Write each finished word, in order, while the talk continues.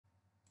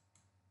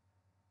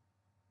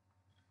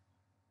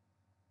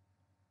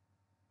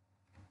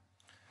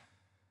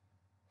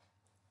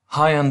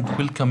Hi and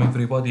welcome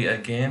everybody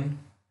again.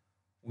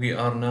 We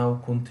are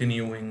now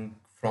continuing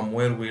from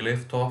where we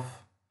left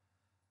off.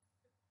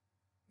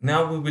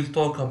 Now we will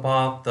talk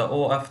about the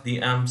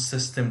OFDM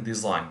system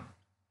design.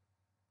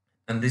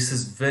 And this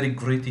is very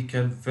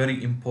critical,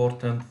 very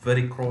important,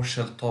 very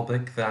crucial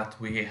topic that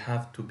we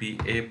have to be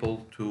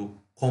able to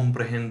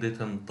comprehend it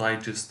and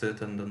digest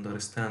it and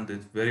understand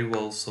it very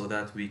well so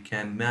that we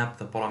can map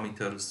the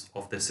parameters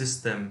of the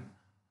system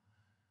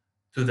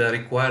to the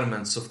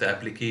requirements of the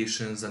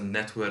applications and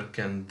network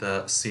and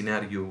the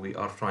scenario we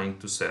are trying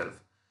to serve.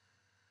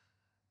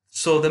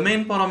 So the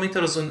main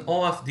parameters in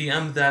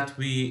OFDM that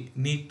we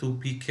need to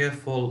be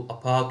careful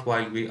about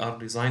while we are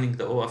designing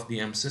the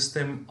OFDM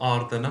system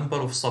are the number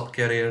of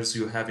subcarriers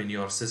you have in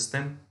your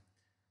system.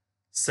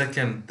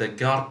 Second, the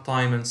guard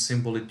time and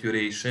symbol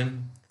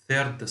duration.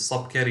 Third, the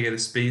subcarrier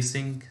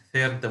spacing.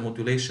 Third, the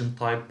modulation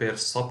type per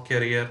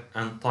subcarrier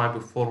and type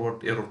of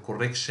forward error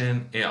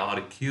correction,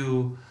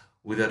 ARQ,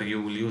 whether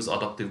you will use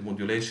adaptive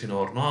modulation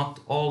or not.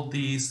 All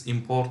these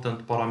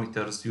important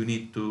parameters you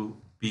need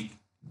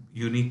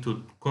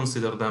to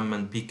consider them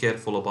and be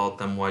careful about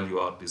them while you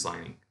are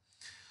designing.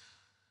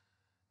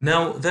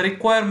 Now, the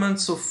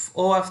requirements of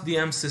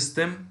OFDM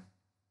system,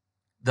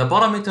 the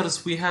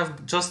parameters we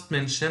have just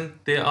mentioned,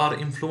 they are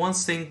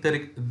influencing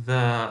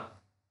the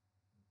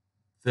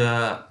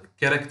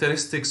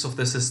characteristics of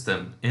the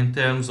system in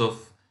terms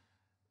of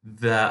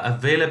the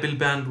available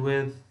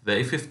bandwidth, the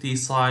FFT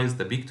size,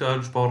 the peak to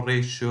average power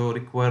ratio,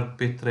 required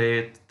bit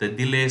rate, the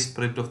delay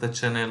spread of the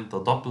channel, the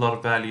Doppler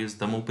values,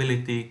 the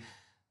mobility,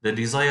 the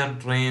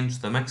desired range,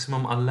 the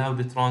maximum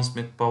allowed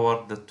transmit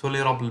power, the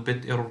tolerable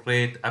bit error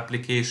rate,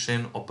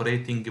 application,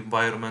 operating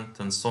environment,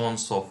 and so on and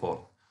so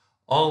forth.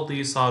 All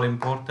these are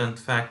important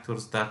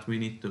factors that we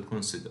need to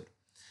consider.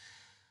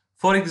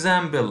 For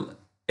example,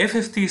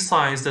 FFT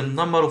size and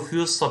number of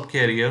used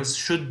subcarriers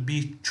should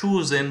be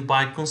chosen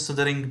by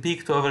considering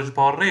peak to average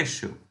power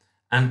ratio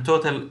and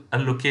total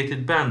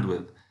allocated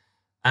bandwidth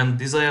and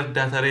desired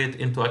data rate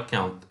into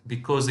account,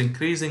 because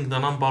increasing the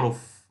number of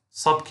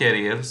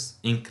subcarriers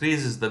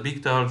increases the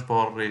peak to average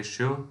power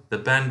ratio, the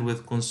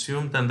bandwidth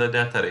consumed, and the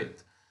data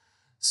rate.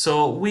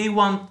 So we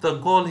want the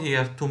goal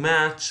here to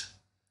match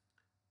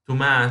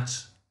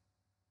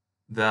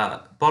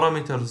the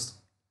parameters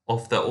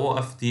of the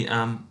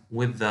OFDM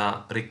with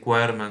the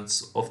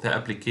requirements of the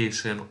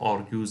application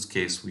or use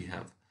case we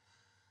have.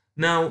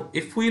 Now,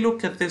 if we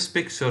look at this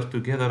picture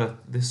together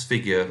at this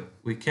figure,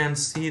 we can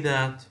see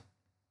that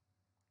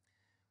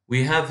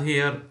we have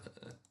here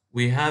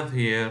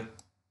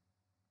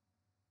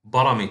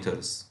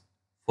parameters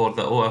for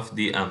the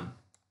OFDM,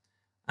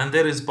 and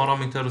there is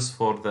parameters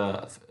for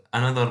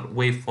another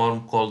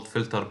waveform called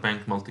filter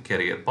bank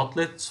multicarrier, but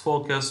let's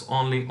focus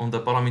only on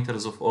the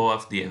parameters of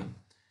OFDM.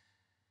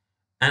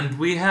 And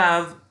we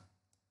have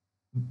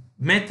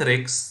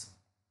metrics,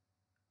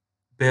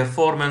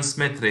 performance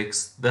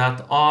metrics,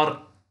 that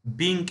are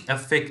being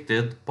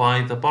affected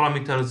by the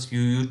parameters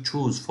you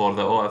choose for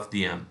the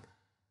OFDM.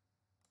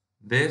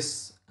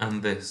 This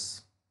and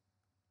this.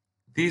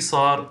 These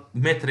are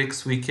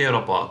metrics we care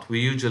about.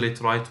 We usually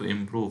try to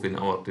improve in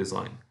our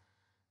design.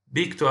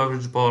 Peak to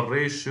average power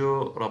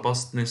ratio,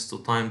 robustness to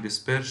time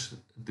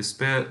dispersion,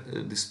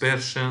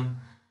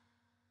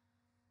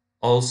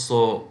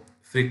 also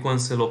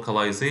frequency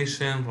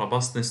localization,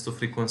 robustness to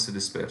frequency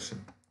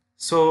dispersion.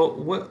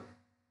 So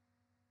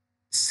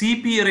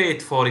CP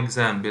rate, for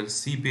example,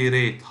 CP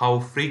rate, how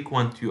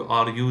frequent you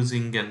are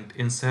using and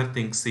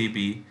inserting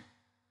CP,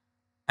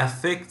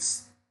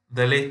 affects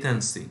the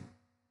latency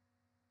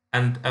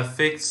and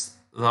affects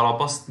the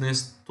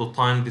robustness to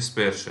time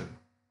dispersion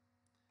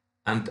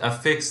and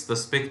affects the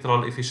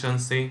spectral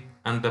efficiency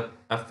and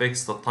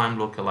affects the time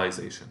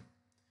localization.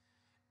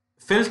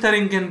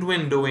 Filtering and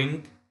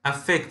windowing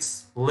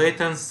affects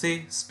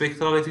latency,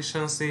 spectral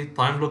efficiency,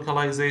 time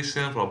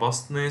localization,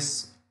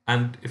 robustness,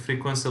 and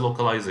frequency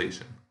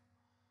localization.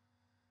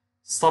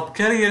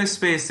 Subcarrier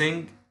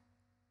spacing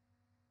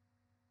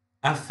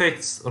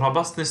affects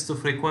robustness to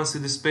frequency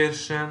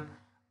dispersion,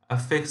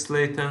 affects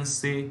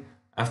latency,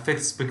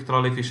 affects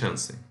spectral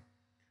efficiency.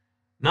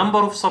 Number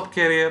of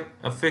subcarrier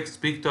affects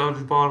peak to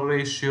average power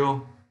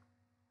ratio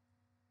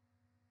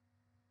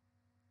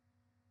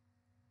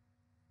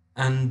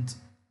and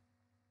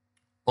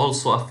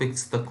also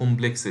affects the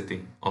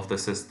complexity of the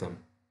system.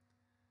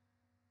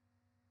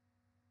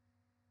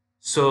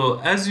 So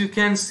as you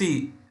can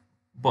see,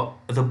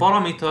 the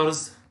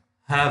parameters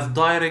have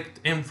direct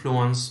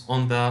influence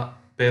on the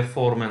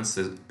performance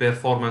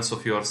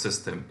of your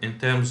system in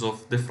terms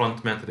of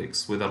different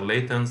metrics, whether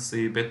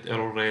latency, bit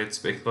error rate,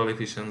 spectral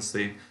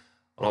efficiency,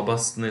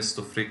 robustness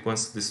to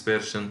frequency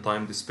dispersion,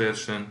 time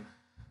dispersion,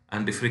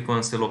 and the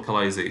frequency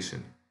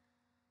localization.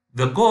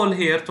 The goal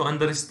here to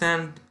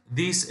understand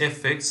these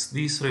effects,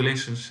 these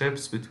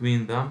relationships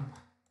between them,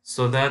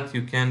 so that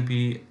you can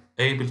be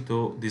able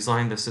to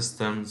design the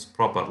systems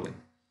properly.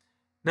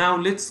 Now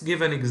let's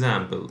give an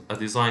example, a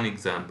design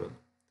example.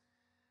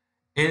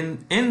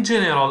 In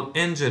general,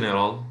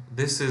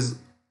 this is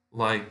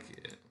like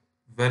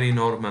very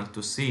normal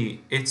to see.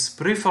 It's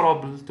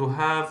preferable to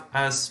have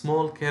as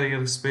small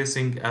carrier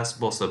spacing as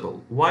possible.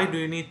 Why do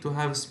you need to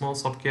have small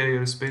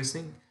subcarrier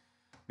spacing?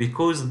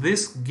 Because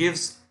this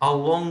gives a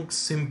long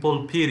simple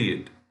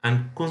period, and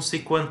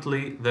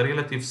consequently the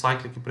relative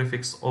cyclic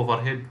prefix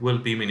overhead will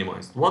be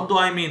minimized. What do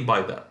I mean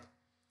by that?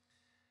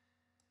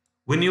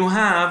 When you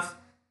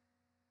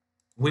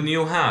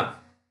have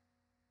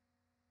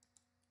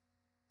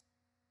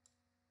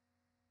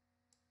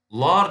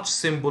large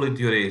symbol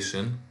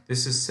duration,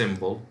 this is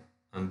symbol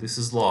and this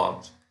is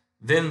large,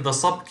 then the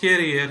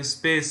subcarrier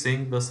spacing,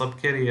 the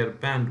subcarrier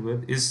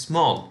bandwidth is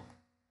small.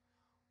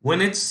 When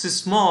it's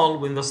small,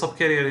 when the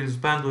subcarrier is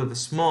bandwidth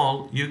small,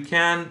 you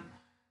can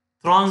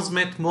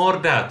transmit more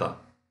data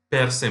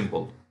per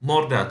symbol.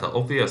 More data,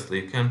 obviously,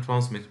 you can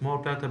transmit more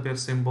data per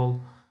symbol.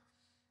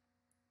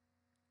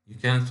 You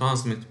can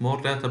transmit more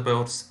data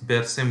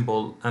per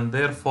symbol, and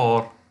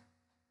therefore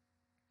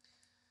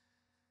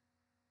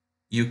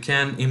you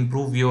can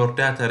improve your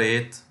data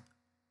rate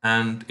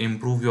and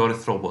improve your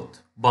throughput.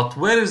 But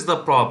where is the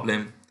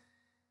problem?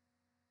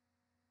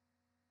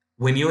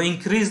 When you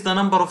increase the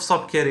number of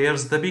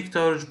subcarriers, the peak to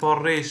average power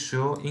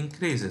ratio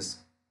increases.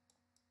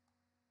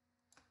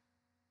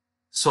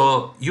 So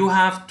you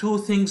have two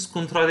things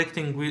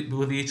contradicting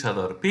with each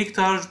other: peak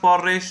to average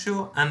power ratio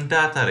and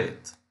data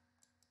rate.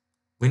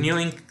 When you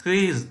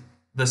increase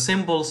the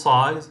symbol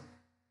size,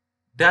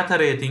 data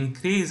rate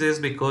increases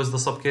because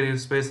the subcarrier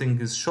spacing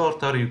is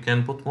shorter, you can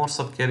put more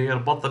subcarrier,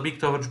 but the peak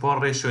to average power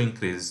ratio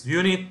increases. You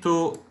need to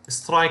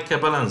strike a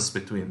balance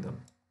between them.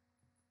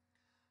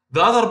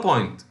 The other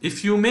point, if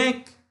you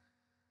make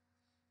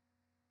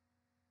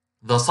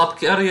the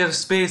subcarrier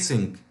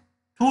spacing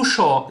too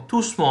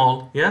small,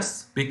 yes,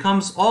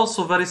 becomes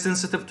also very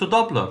sensitive to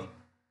Doppler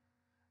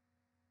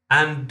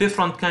and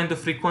different kind of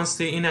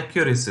frequency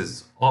inaccuracies,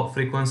 or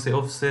frequency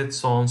offset,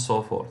 so on and so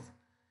forth.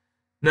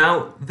 Now,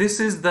 this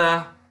is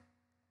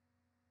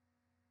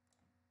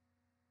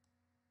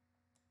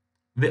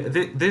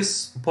this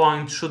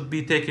point should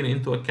be taken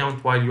into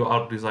account while you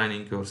are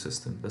designing your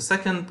system. The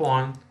second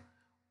point,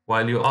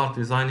 while you are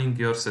designing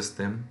your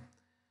system,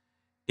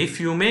 if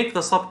you make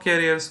the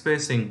subcarrier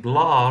spacing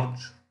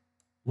large,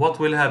 what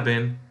will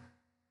happen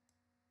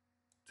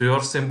to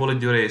your symbol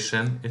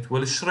duration? It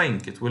will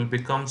shrink, it will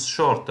become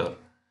shorter.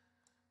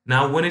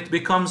 Now, when it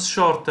becomes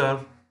shorter,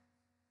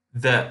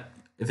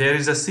 there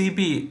is a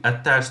CB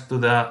attached to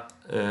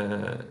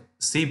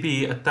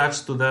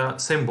the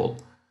symbol.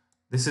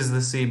 This is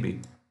the CB.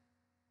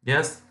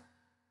 Yes,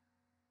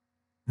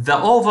 the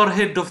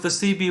overhead of the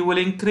CB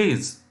will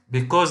increase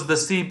because the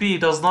CB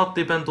does not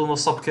depend on the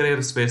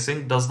subcarrier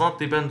spacing, does not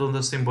depend on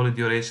the symbol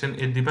duration,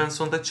 it depends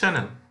on the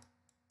channel.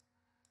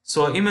 So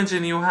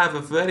imagine you have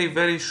a very,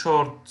 very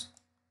short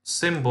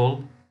symbol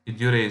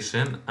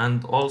duration,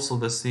 and also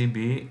the CB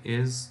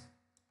is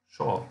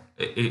short,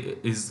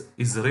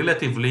 is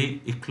relatively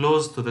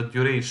close to the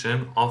duration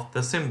of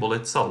the symbol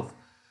itself.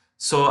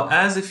 So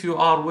as if you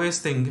are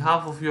wasting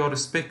half of your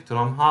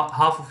spectrum,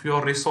 half of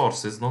your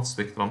resources, not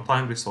spectrum,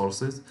 time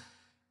resources,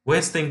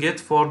 wasting it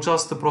for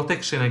just the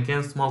protection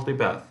against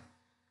multipath.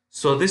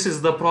 So this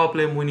is the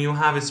problem when you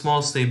have a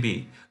small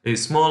CB, a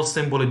small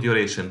symbol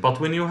duration. But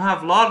when you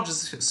have large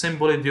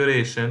symbol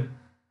duration,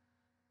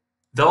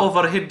 the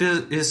overhead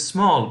is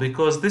small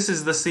because this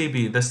is the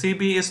CB. The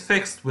CB is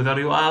fixed whether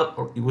you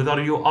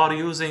are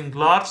using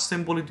large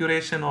symbol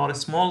duration or a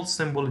small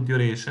symbol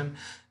duration.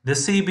 The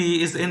CB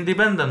is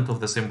independent of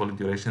the symbol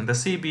duration. The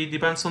CB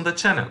depends on the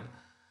channel,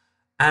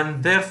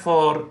 and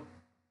therefore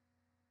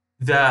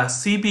the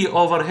CB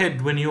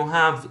overhead when you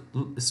have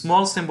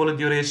small symbol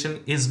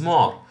duration is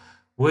more,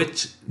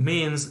 which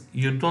means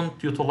you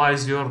don't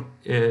utilize your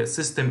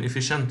system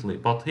efficiently.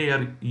 But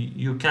here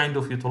you kind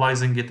of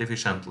utilizing it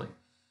efficiently.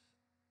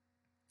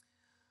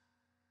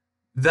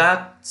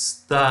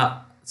 That's the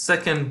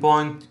second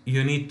point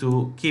you need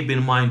to keep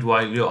in mind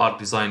while you are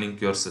designing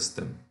your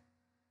system.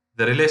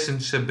 The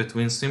relationship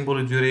between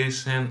symbol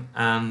duration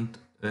and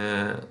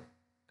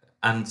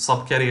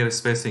subcarrier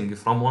spacing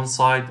from one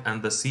side,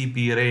 and the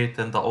CB rate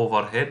and the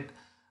overhead,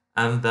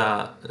 and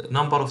the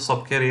number of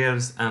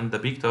subcarriers and the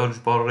peak to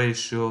average power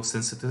ratio,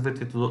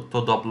 sensitivity to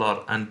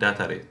Doppler, and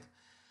data rate.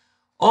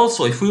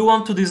 Also, if we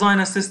want to design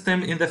a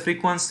system in the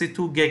frequency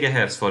 2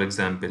 GHz, for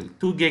example,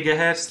 2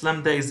 GHz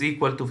lambda is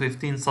equal to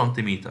 15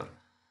 centimeter,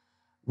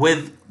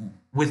 with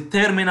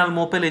terminal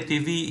mobility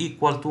V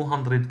equal to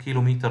 200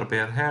 km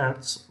per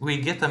hertz, we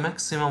get a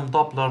maximum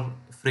Doppler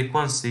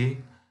frequency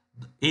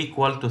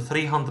equal to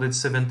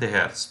 370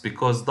 hertz,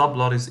 because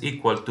Doppler is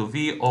equal to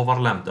V over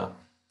lambda.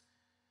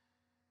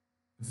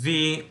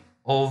 V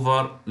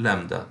over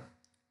lambda.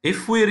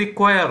 If we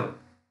require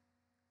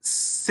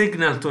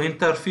signal to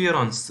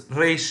interference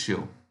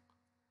ratio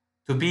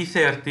to be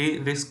 30,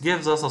 this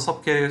gives us a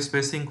subcarrier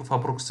spacing of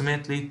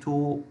approximately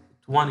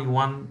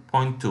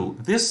 21.2.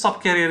 This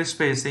subcarrier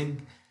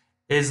spacing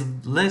is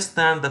less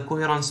than the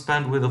coherence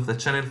bandwidth of the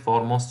channel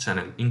for most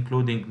channels,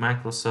 including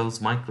macrocells,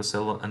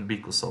 microcell, and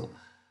picocell.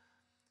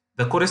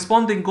 The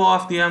corresponding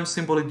OFDM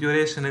symbol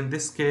duration in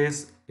this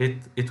case,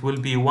 it will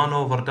be 1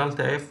 over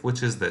delta F,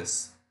 which is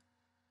this.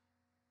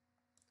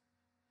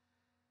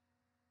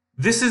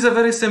 This is a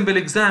very simple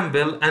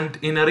example, and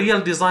in a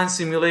real design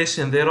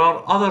simulation, there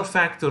are other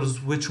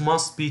factors which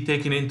must be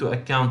taken into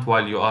account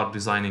while you are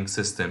designing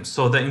systems.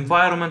 So the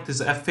environment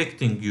is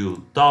affecting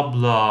you,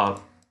 Doppler,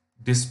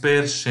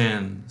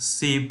 dispersion,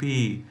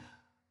 CP,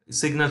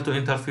 signal to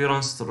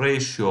interference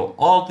ratio.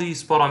 All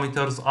these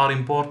parameters are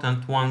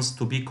important ones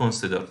to be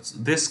considered.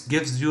 This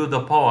gives you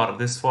the power,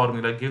 this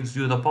formula gives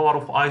you the power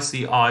of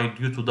ICI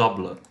due to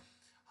Doppler,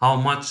 how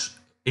much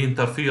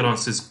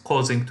interference is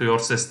causing to your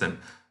system.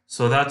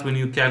 So that when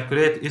you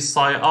calculate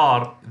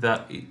SIR,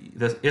 the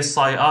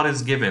SIR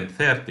is given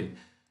 30.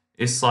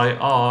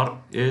 SIR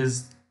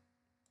is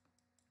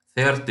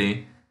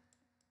 30.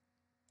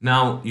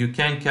 Now you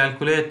can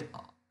calculate,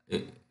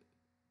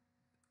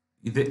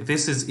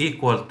 this is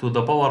equal to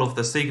the power of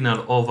the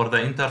signal over the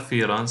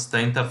interference. The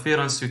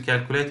interference you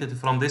calculated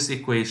from this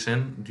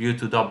equation due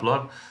to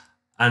Doppler,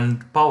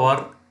 and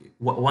power,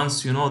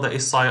 once you know the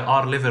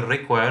SIR level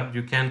required,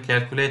 you can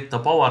calculate the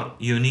power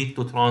you need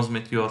to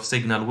transmit your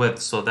signal with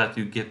so that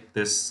you get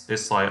this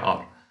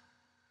SIR,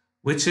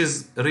 which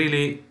is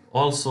really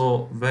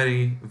also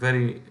very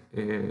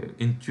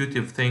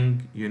intuitive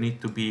thing you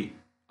need to be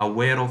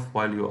aware of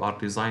while you are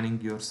designing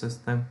your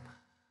system.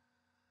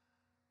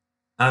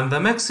 And the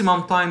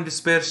maximum time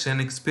dispersion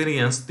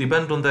experienced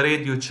depend on the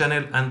radio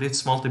channel and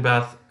its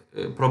multipath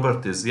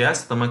properties.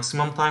 Yes, the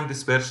maximum time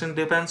dispersion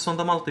depends on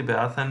the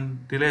multipath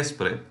and delay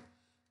spread.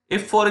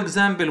 If, for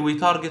example, we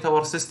target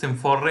our system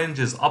for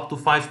ranges up to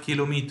 5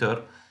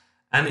 km,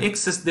 an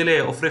excess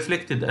delay of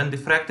reflected and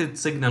diffracted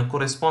signal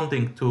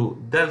corresponding to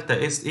delta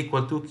S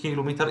equal 2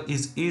 km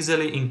is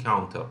easily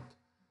encountered.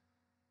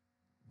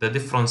 The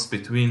difference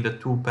between the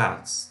two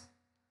paths.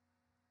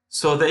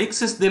 So the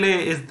excess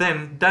delay is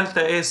then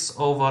delta S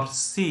over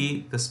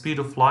C, the speed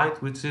of light,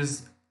 which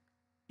is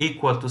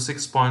equal to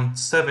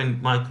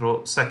 6.7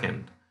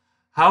 microsecond.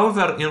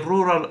 However, in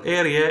rural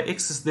area,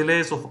 excess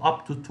delays of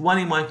up to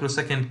 20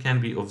 microseconds can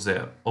be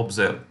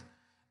observed.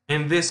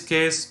 In this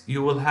case,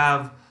 you will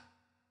have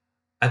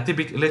a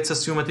typical, let's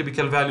assume a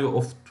typical value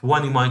of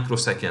 20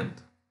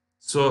 microsecond.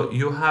 So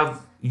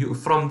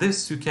from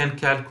this you can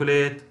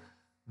calculate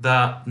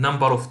the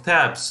number of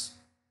taps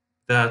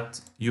that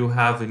you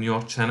have in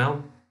your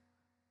channel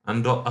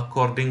and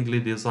accordingly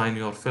design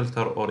your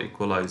filter or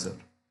equalizer.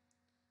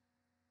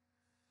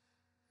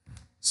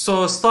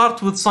 So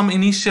start with some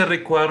initial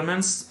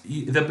requirements.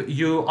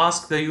 You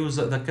ask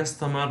the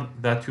customer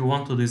that you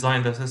want to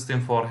design the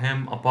system for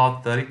him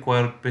about the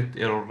required bit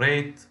error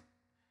rate.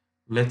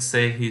 Let's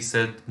say he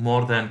said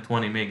more than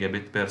 20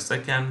 megabit per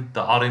second.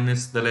 The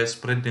RMS delay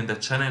spread in the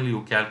channel,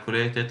 you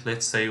calculate it.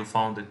 Let's say you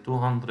found it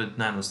 200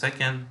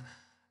 nanosecond.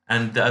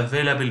 And the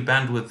available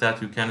bandwidth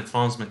that you can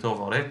transmit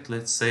over it,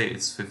 let's say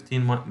it's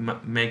 15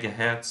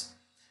 megahertz.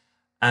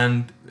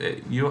 And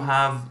you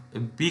have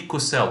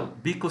picocell.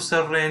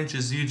 Picocell range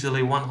is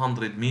usually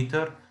 100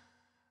 meter,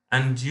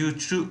 and you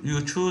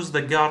choose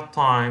the guard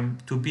time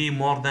to be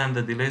more than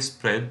the delay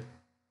spread,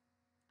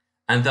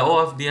 and the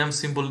OFDM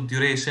symbol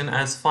duration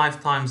as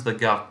 5 times the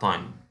guard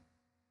time.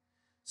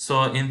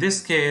 So in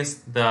this case,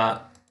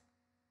 the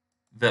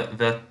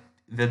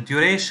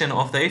duration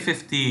of the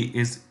FFT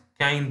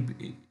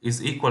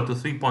is equal to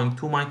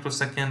 3.2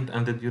 microsecond,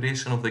 and the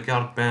duration of the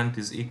guard band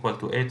is equal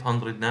to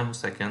 800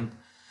 nanosecond.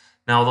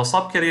 Now the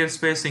subcarrier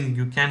spacing,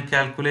 you can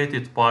calculate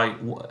it by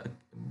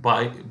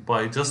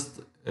just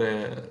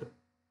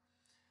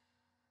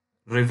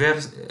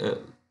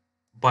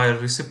by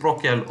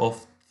reciprocal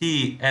of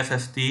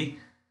TFFT,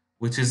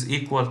 which is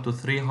equal to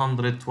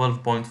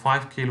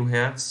 312.5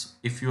 kilohertz.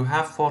 If you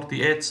have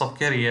 48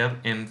 subcarrier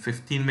in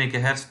 15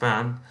 megahertz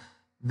band,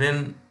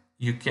 then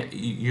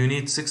you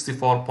need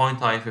 64 point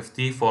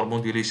IFFT for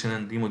modulation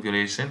and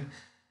demodulation.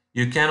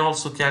 You can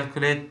also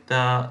calculate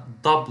the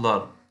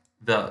Doppler,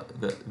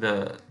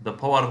 the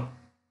power,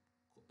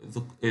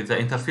 the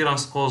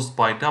interference caused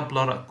by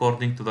Doppler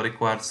according to the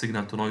required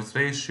signal to noise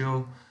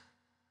ratio,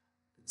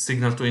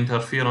 signal to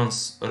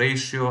interference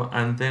ratio,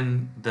 and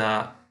then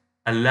the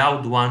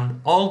allowed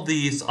one. All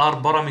these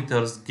are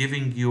parameters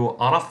giving you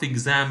a rough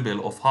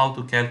example of how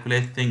to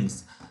calculate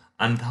things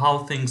and how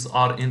things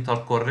are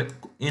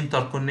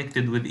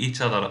interconnected with each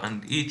other,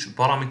 and each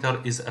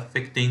parameter is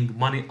affecting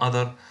many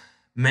other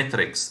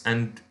metrics,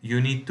 and you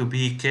need to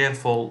be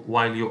careful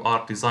while you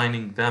are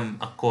designing them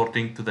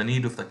according to the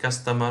need of the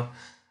customer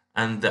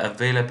and the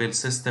available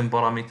system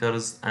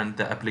parameters and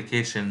the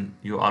application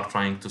you are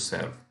trying to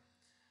serve.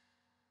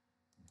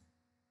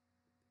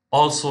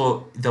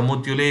 Also, the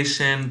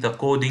modulation, the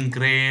coding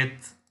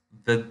rate,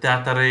 the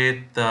data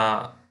rate,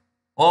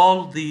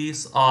 all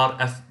these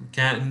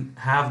can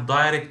have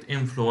direct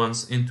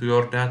influence into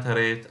your data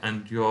rate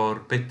and your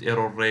bit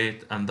error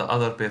rate and the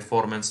other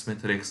performance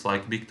metrics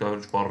like peak to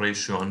eligible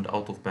ratio and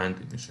out of band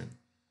emission.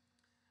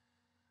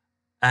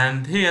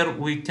 And here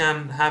we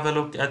can have a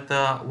look at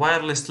the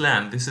wireless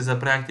LAN. This is a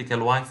practical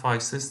Wi-Fi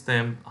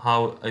system.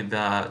 How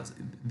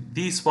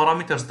these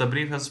parameters, the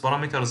previous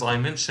parameters I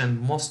mentioned,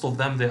 most of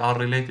them they are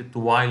related to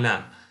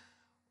WLAN,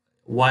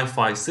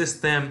 Wi-Fi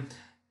system,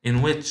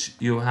 in which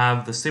you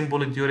have the symbol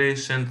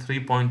duration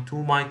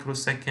 3.2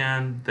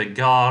 microsecond. The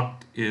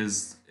guard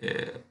is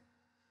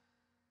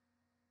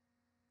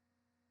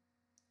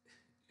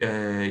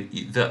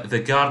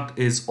the guard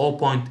is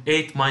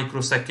 0.8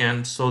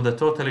 microsecond, so the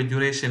total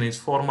duration is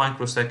 4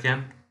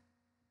 microsecond.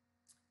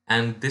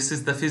 And this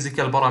is the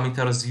physical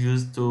parameters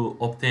used to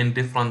obtain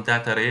different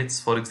data rates.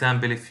 For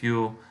example, if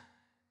you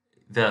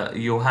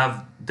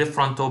have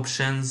different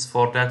options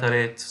for data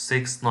rate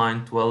 6,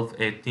 9, 12,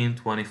 18,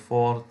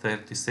 24,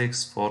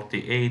 36,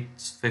 48,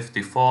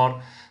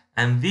 54,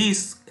 and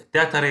these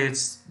data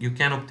rates you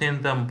can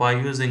obtain them by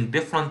using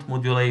different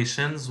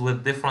modulations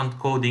with different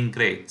coding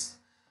rates.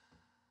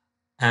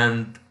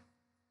 And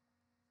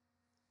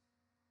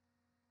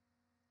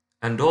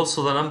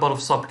also the number of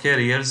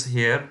subcarriers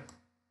here.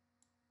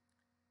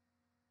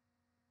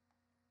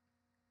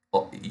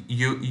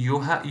 You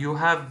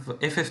have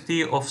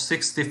FFT of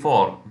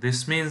 64.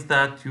 This means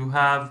that you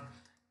have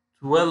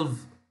 12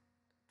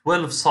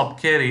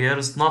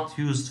 subcarriers not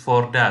used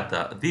for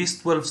data.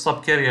 These 12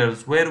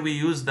 subcarriers, where we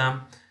use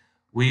them?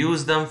 We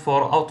use them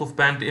for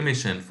out-of-band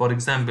emission. For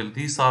example,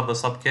 these are the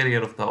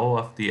subcarrier of the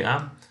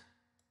OFDM.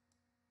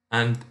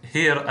 And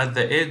here at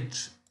the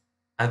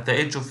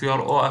edge of your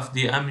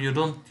OFDM, you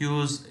don't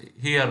use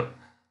here.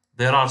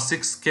 There are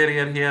 6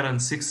 carrier here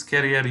and 6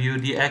 carrier. You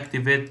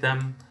deactivate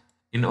them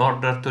in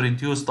order to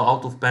reduce the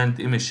out-of-band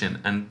emission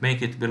and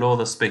make it below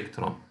the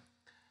spectrum.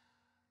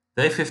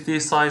 The FFT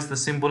size, the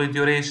symbol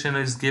duration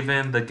is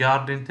given, the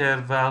guard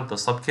interval, the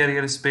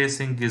subcarrier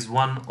spacing is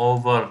 1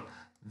 over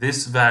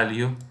this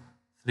value,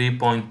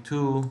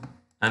 3.2,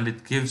 and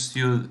it gives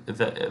you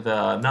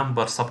the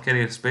number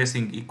subcarrier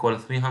spacing equal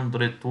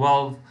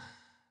 312,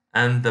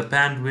 and the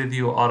bandwidth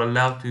you are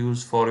allowed to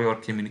use for your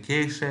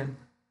communication,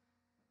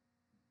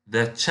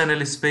 the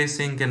channel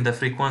spacing and the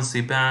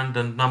frequency band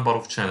and number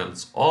of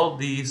channels. All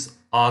these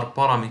are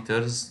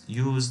parameters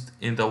used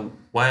in the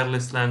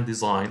wireless LAN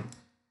design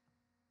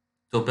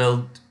to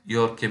build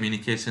your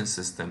communication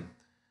system.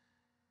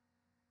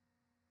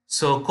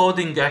 So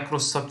coding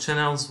across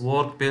subchannels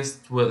work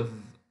best with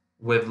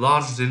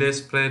large delay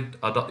spread.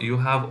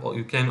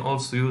 You can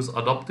also use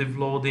adaptive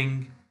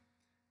loading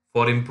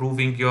for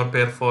improving your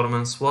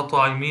performance. What do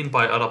I mean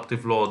by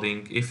adaptive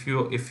loading? If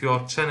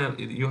your channel,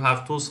 you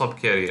have 2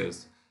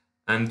 subcarriers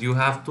and you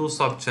have 2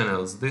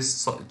 subchannels,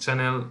 this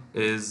channel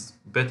is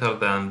better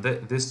than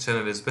this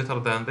channel is better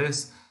than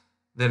this,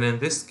 then in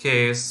this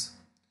case,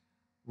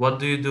 what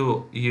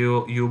do?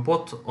 You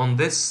put on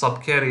this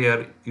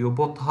subcarrier, you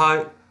put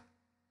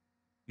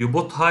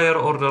higher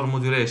order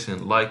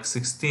modulation like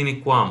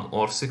 16 QAM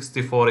or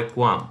 64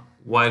 QAM,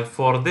 while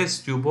for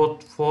this you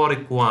put 4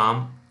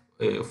 QAM,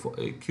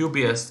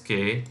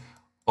 QPSK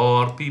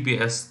or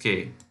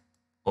PPSK.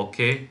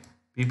 Okay,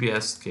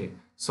 PPSK.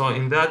 So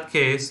in that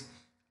case,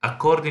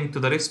 according to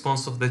the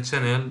response of the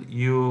channel,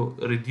 you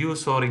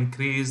reduce or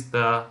increase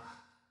the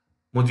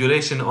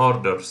modulation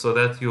order so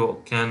that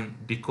you can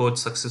decode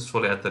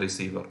successfully at the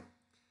receiver.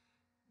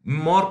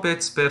 More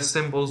bits per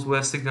symbols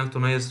where signal to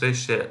noise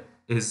ratio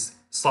is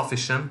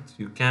sufficient.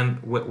 You can,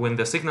 when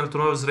the signal to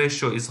noise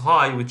ratio is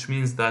high, which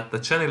means that the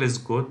channel is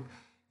good,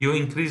 you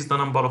increase the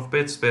number of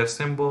bits per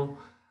symbol,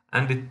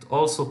 and it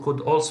also could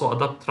also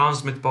adapt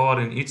transmit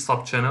power in each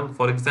subchannel.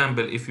 For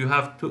example, if you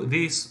have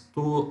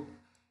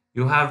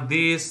you have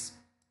these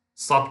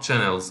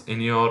subchannels in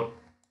your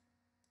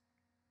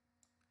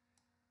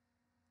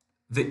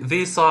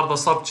these are the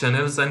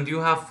subchannels, and you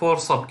have 4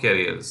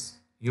 subcarriers.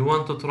 You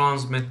want to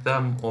transmit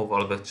them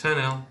over the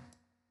channel.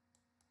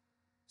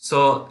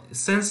 So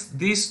since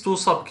these 2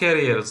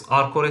 subcarriers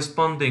are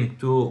corresponding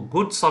to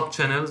good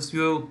subchannels,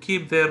 you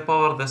keep their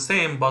power the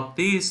same, but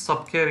these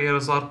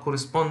subcarriers are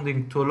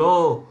corresponding to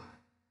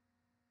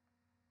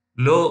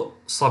low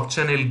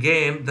subchannel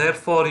gain.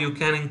 Therefore, you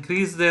can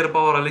increase their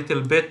power a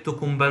little bit to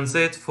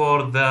compensate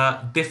for the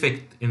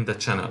defect in the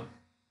channel.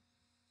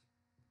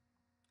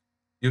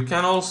 You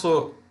can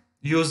also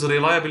use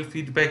reliable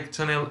feedback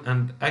channel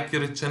and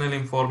accurate channel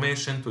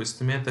information to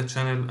estimate the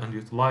channel and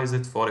utilize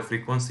it for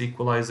frequency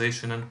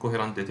equalization and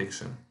coherent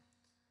detection.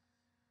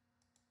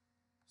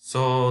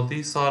 So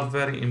these are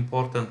very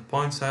important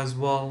points as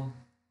well.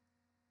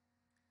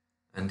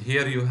 And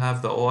here you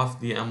have the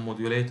OFDM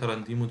modulator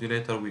and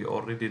demodulator. We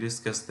already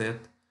discussed it.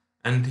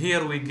 And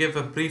here we give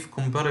a brief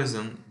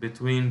comparison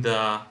between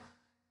the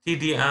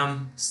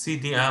TDM,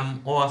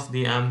 CDM,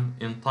 OFDM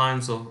in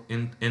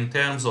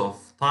terms of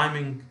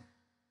timing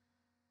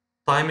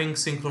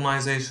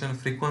synchronization,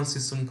 frequency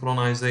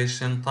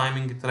synchronization,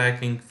 timing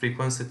tracking,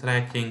 frequency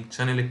tracking,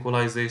 channel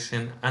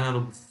equalization,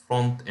 analog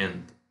front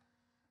end.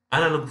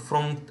 Analog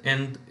front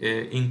end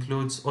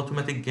includes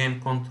automatic gain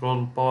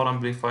control, power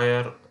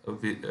amplifier,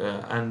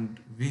 and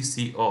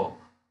VCO,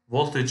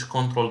 voltage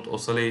controlled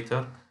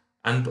oscillator,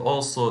 and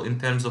also in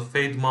terms of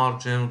fade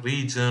margin,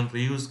 region,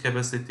 reuse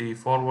capacity,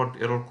 forward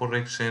error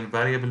correction,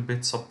 variable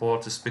bit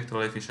support,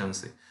 spectral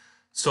efficiency.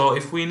 So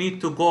if we need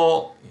to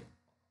go,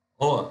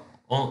 or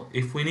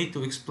if we need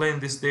to explain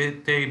this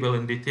table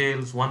in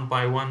details one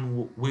by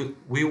one,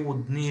 we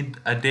would need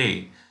a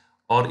day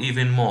or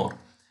even more,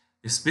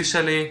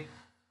 especially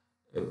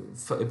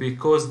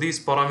because these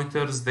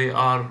parameters, they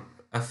are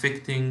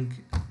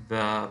affecting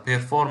the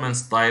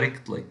performance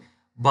directly.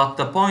 But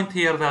the point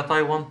here that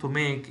I want to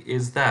make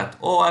is that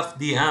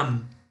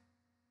OFDM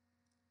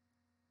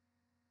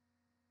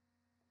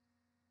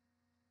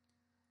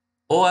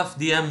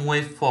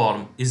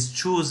waveform is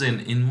chosen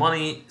in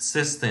many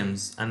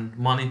systems and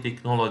many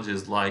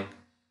technologies like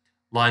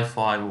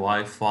LiFi,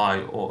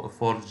 Wi-Fi, or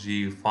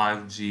 4G,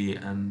 5G,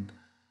 and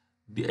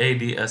the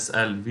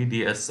ADSL,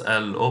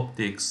 VDSL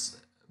optics,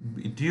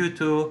 due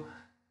to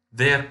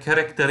their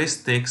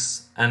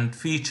characteristics and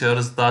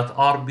features that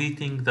are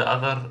beating the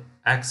other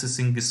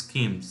accessing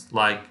schemes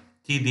like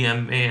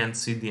TDMA and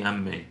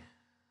CDMA.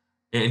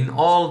 In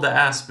all the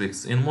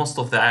aspects, in most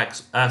of the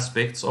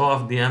aspects,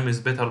 OFDM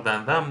is better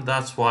than them.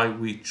 That's why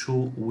we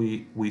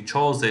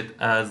chose it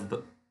as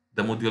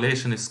the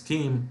modulation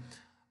scheme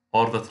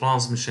or the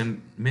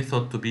transmission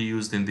method to be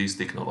used in these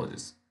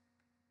technologies.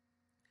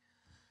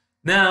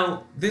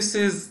 Now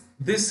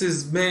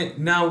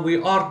now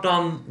we are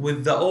done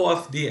with the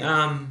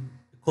OFDM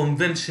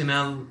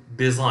conventional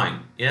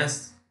design,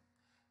 yes,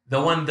 the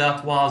one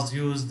that was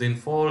used in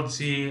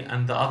 4G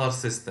and the other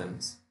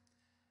systems.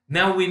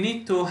 Now we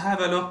need to have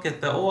a look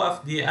at the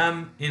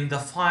OFDM in the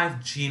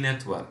 5G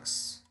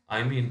networks.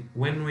 I mean,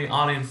 when we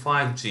are in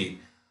 5G,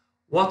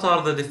 what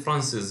are the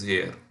differences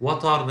here?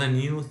 What are the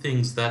new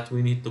things that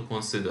we need to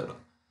consider?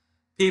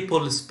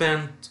 People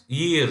spent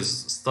years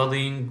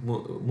studying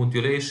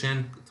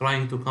modulation,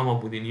 trying to come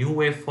up with new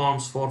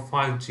waveforms for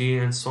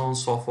 5G and so on and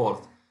so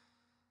forth.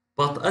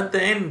 But at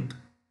the end,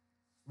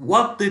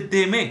 what did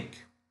they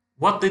make?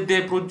 What did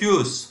they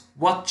produce?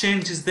 What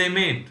changes they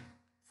made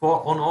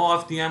on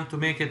OFDM to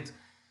make it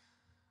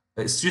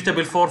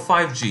suitable for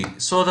 5G?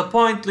 So the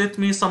point, let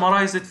me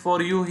summarize it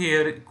for you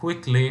here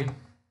quickly,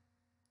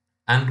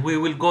 and we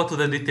will go to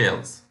the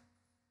details.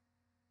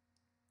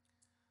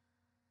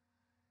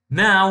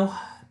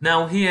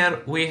 Now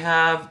here we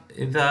have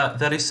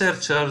the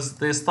researchers.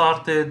 They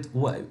started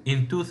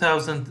in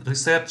 2000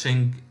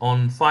 researching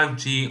on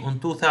 5G on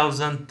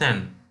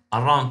 2010,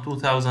 around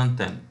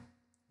 2010.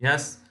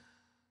 Yes,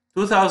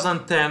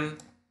 2010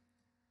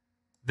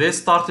 they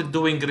started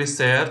doing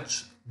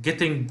research,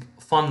 getting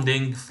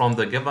funding from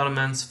the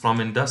governments,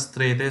 from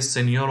industry, this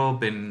in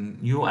Europe, in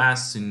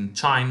US, in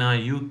China,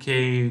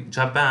 UK,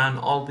 Japan,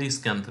 all these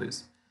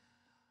countries.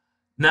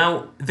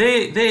 Now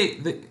they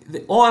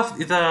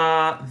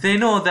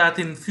know that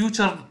in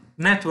future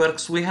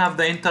networks we have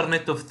the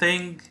Internet of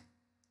Things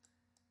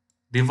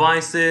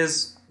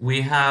devices,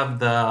 we have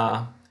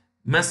the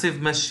massive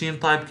machine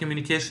type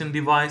communication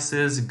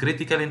devices,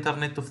 critical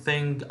Internet of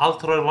Things,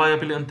 ultra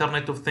reliable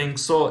Internet of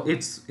Things. So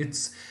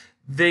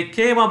they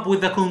came up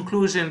with the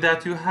conclusion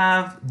that you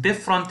have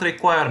different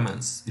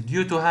requirements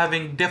due to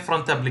having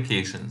different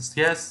applications.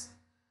 Yes.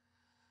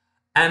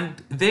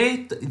 And when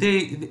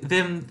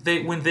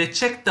they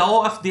checked the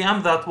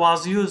OFDM that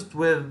was used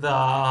with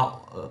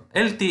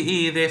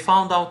LTE, they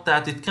found out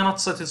that it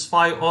cannot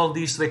satisfy all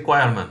these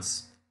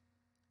requirements.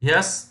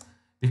 Yes,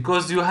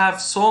 because you have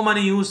so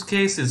many use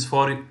cases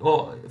for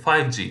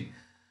 5G.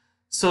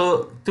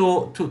 So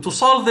to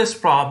solve this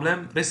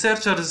problem,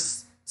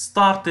 researchers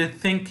started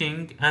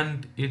thinking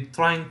and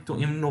trying to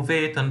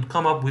innovate and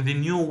come up with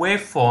new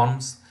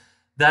waveforms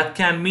that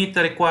can meet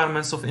the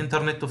requirements of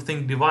Internet of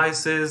Things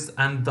devices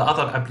and the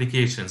other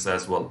applications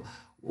as well.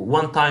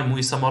 One time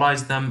we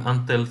summarized them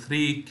until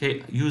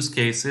 3 use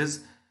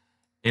cases: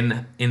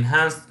 in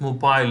enhanced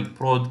mobile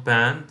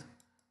broadband,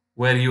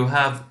 where you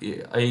have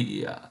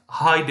a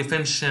high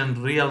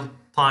definition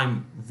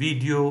real-time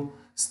video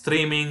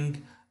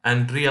streaming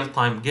and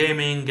real-time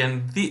gaming,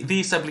 and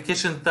these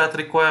applications that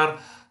require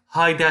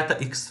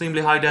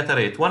extremely high data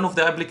rate. One of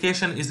the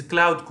applications is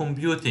cloud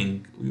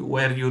computing,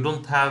 where you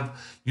don't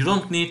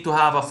need to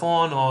have a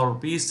phone or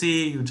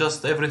PC. You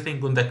just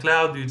everything on the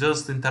cloud. You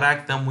just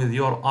interact them with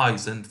your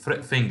eyes and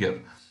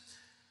finger.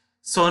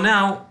 So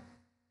now,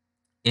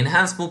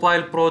 enhanced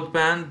mobile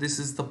broadband. This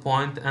is the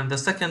point, and the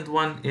second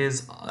one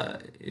is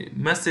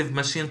massive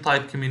machine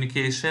type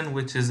communication,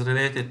 which is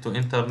related to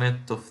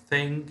Internet of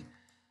Things.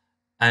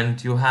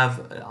 And you have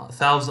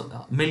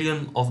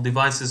million of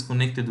devices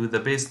connected with the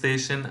base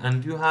station,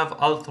 and you have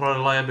ultra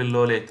reliable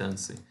low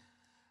latency.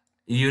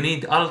 You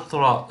need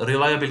ultra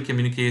reliable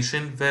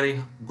communication,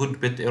 very good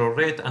bit error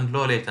rate, and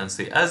low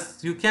latency.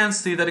 As you can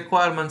see, the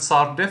requirements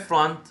are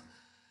different,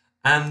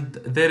 and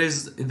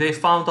they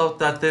found out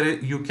that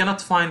you cannot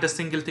find a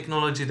single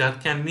technology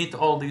that can meet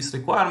all these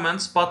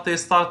requirements, but they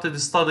started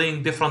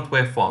studying different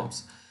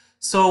waveforms.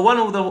 So one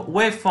of the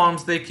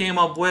waveforms they came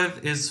up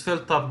with is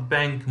filtered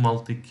bank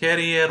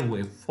multi-carrier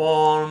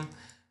waveform,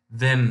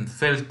 then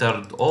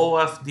filtered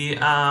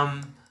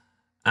OFDM,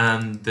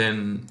 and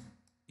then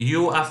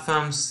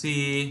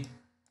UFMC,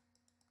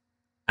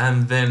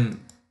 and then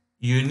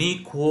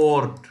unique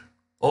word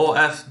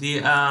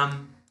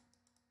OFDM,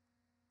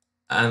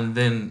 and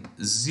then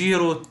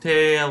zero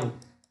tail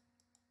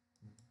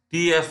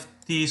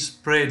DFT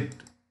spread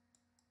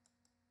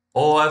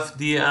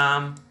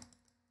OFDM,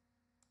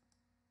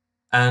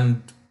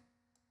 and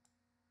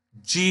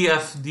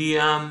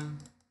GFDM,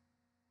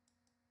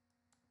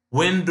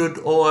 windowed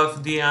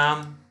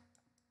OFDM,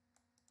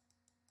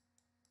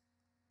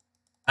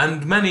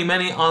 and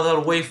many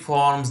other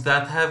waveforms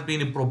that have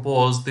been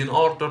proposed in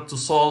order to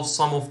solve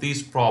some of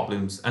these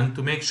problems and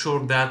to make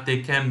sure that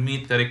they can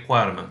meet the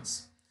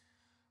requirements.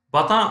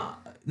 But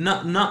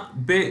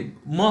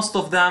most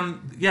of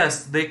them,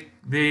 yes, they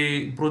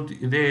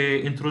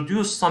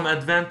introduce some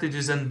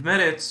advantages and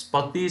merits,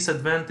 but these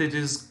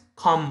advantages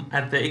come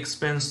at the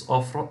expense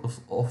of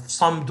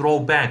some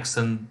drawbacks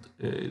and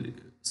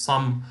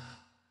some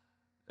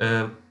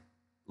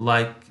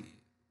like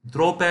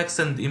drawbacks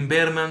and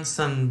impairments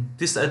and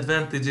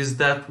disadvantages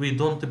that we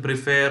don't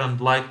prefer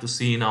and like to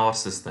see in our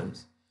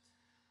systems.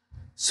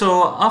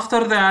 So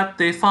after that,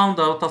 they found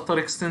out after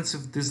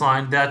extensive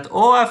design that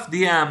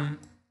OFDM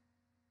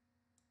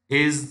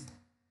is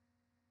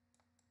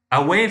a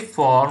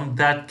waveform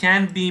that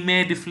can be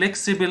made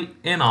flexible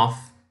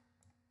enough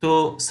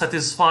to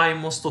satisfy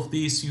most of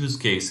these use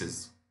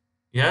cases.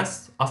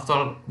 Yes,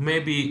 after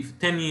maybe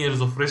 10 years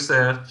of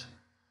research,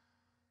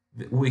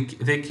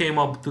 they came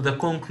up to the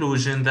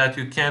conclusion that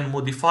you can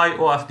modify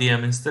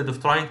OFDM instead of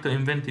trying to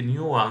invent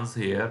new ones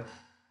here.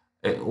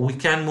 We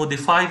can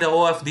modify the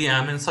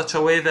OFDM in such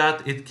a way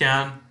that it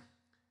can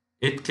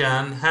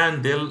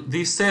handle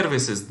these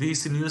services,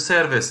 these new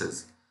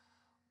services.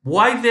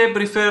 Why they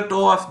preferred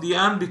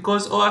OFDM?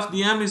 Because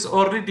OFDM is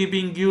already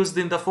being used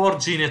in the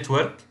 4G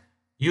network,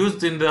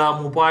 used in the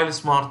mobile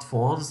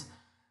smartphones,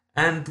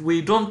 and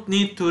we don't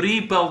need to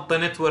rebuild the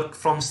network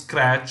from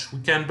scratch. We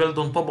can build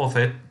on top of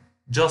it,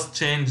 just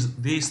change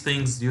these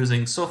things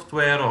using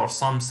software or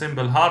some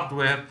simple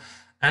hardware,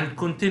 and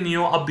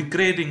continue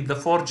upgrading the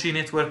 4G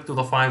network to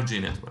the 5G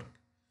network.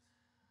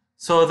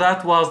 So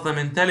that was the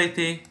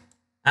mentality,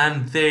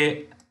 and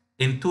they,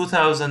 in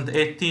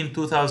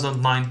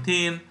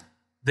 2018-2019,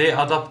 they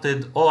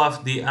adopted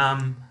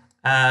OFDM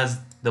as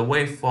the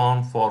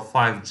waveform for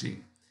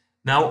 5G.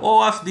 Now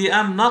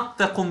OFDM, not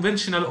the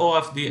conventional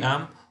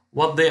OFDM,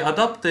 what they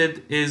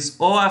adopted is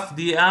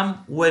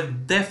OFDM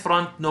with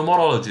different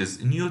numerologies,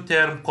 a new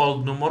term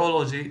called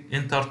numerology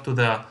entered to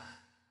the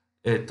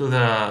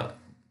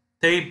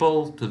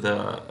table, to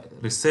the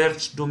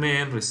research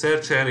domain,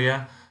 research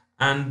area.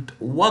 And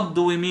what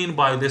do we mean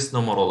by this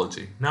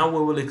numerology? Now we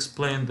will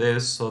explain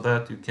this so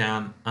that you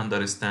can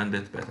understand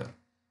it better.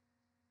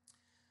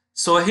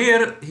 So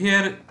here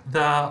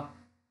the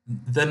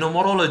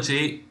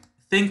numerology,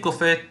 think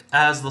of it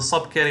as the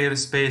subcarrier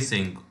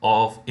spacing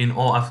in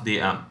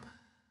OFDM.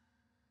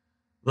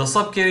 The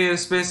subcarrier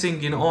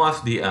spacing in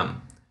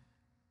OFDM.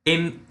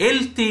 In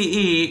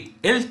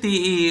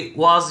LTE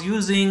was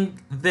using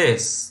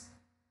this.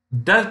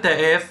 Delta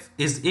F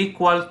is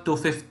equal to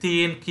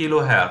 15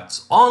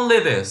 kilohertz. Only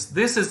this.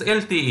 This is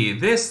LTE.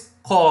 This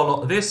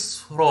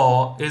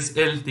row is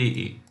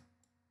LTE.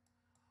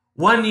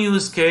 One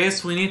use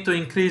case, we need to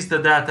increase the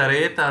data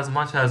rate as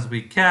much as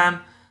we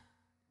can,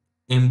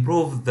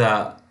 improve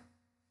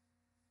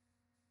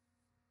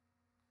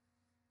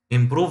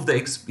the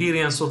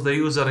experience of the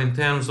user in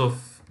terms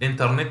of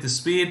internet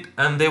speed,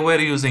 and they were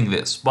using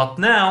this. But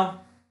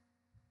now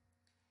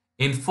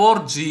in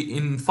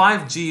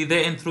 5G,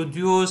 they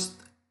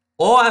introduced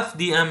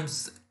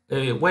OFDM's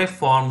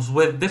waveforms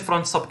with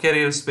different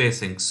subcarrier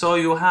spacing. So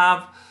you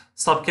have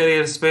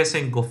subcarrier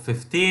spacing of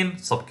 15,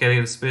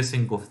 subcarrier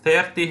spacing of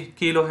 30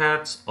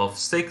 kilohertz, of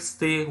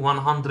 60,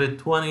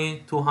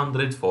 120,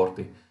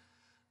 240.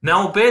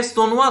 Now, based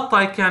on what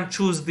I can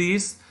choose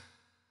these?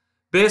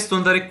 Based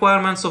on the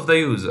requirements of the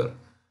user.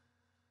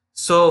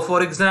 So,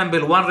 for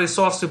example, one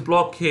resource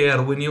block here,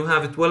 when you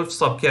have 12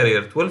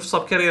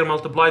 subcarrier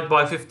multiplied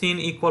by 15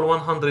 equal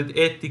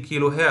 180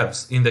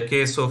 kilohertz. In the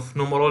case of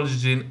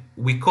numerology,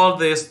 we call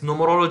this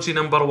numerology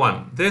number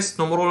 1. This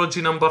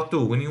numerology number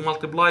 2, when you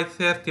multiply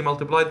 30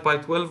 multiplied by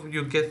 12,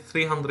 you get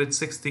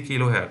 360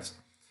 kilohertz.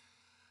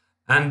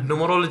 And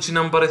numerology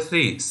number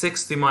 3,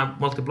 60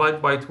 multiplied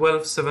by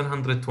 12,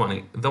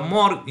 720. The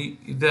more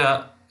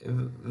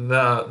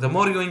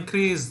you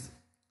increase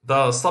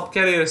the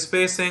subcarrier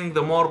spacing,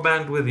 the more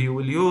bandwidth you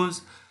will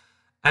use.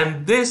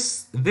 And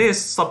this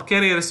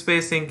subcarrier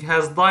spacing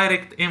has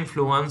direct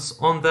influence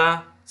on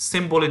the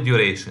symbol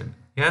duration.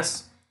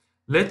 Yes?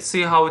 Let's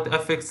see how it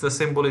affects the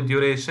symbol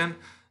duration.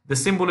 The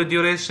symbol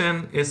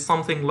duration is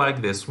something like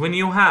this. When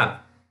you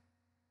have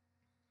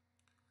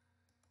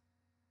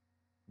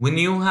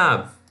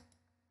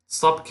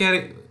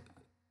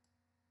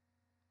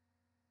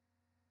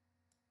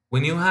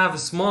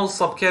small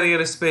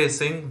subcarrier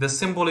spacing, the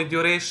symbol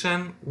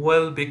duration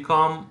will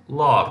become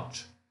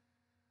large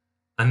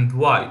and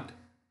wide.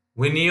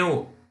 When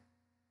you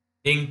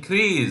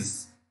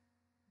increase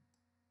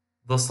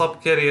the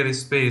subcarrier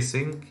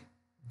spacing,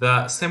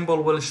 the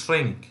symbol will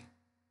shrink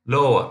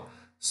lower.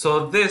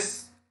 So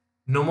this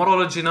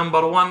numerology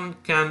number 1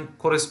 can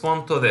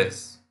correspond to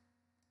this.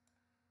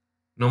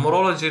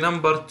 Numerology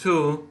number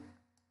 2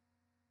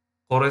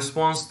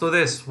 corresponds to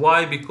this.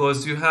 Why?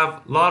 Because you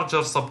have larger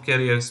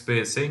subcarrier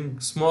spacing,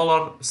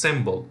 smaller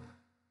symbol.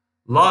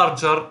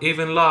 Larger,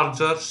 even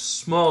larger,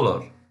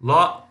 smaller.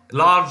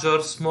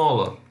 Larger,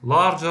 smaller.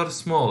 Larger,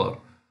 smaller.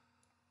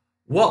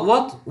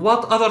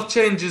 What other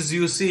changes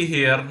you see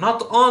here?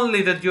 Not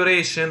only the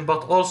duration,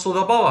 but also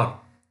the power.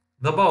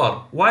 The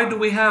power. Why do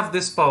we have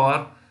this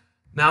power?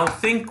 Now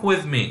think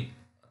with me.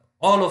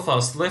 All of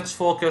us, let's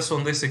focus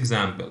on this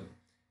example.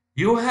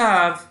 You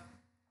have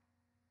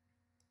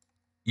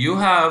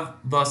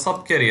the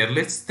subcarrier.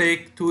 Let's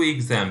take two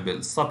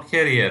examples.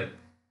 Subcarrier,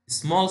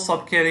 small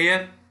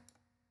subcarrier,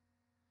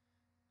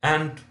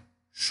 and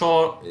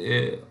short,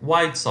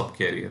 wide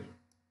subcarrier.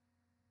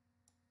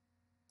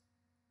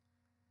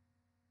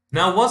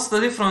 Now, what's the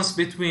difference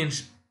between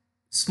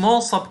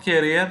small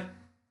subcarrier,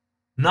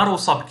 narrow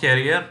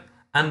subcarrier,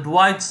 and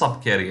wide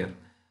subcarrier?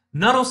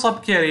 Narrow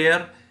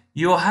subcarrier,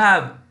 you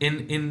have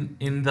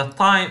in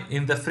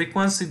the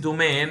frequency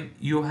domain,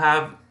 you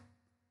have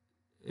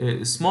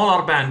a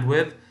smaller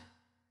bandwidth,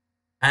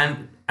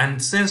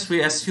 and since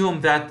we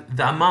assume that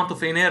the amount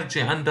of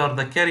energy under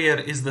the carrier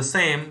is the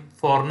same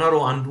for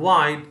narrow and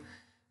wide,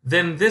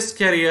 then this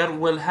carrier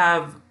will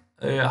have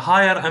a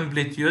higher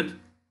amplitude,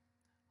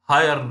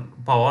 higher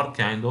power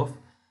kind of,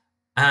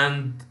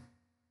 and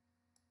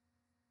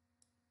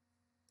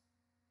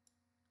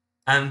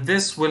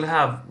this will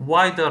have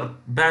wider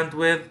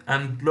bandwidth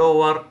and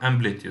lower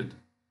amplitude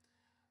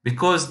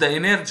because the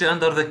energy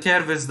under the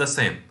curve is the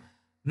same.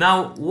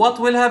 Now, what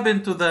will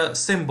happen to the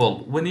symbol?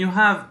 When you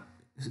have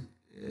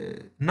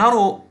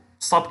narrow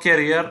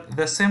subcarrier,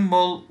 the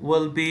symbol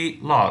will be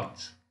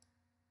large.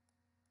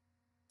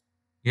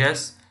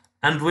 Yes,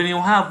 and when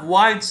you have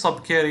wide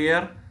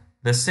subcarrier,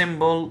 the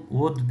symbol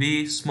would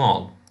be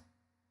small.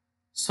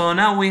 So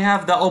now we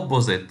have the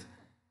opposite.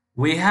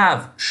 We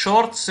have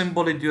short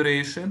symbol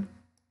duration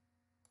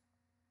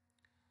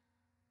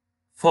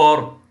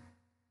for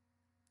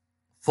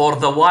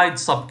the wide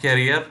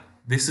subcarrier.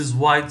 This is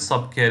wide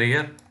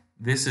subcarrier.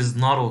 This is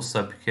narrow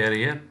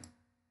subcarrier.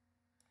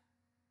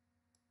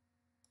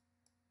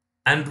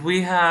 And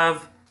we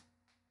have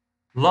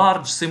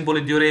large symbol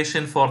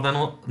duration for the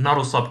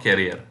narrow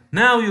subcarrier.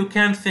 Now you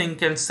can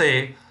think and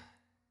say,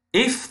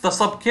 if the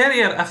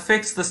subcarrier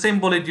affects the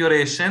symbol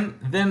duration,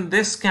 then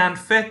this can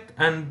fit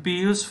and be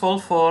useful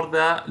for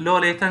the low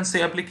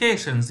latency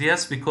applications.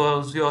 Yes,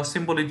 because your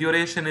symbol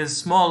duration is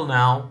small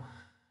now,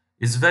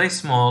 is very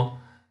small.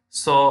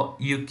 So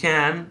you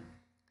can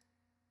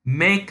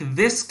make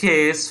this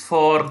case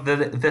for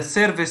the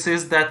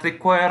services that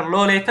require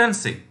low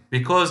latency,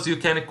 because you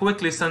can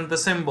quickly send the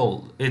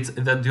symbol.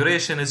 The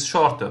duration is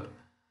shorter.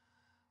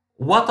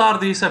 What are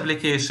these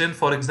applications?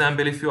 For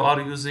example, if you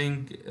are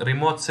using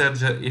remote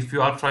surgery, if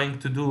you are trying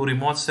to do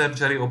remote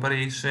surgery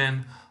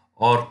operation,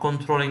 or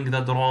controlling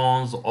the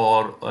drones,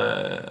 or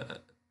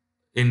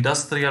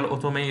industrial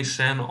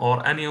automation,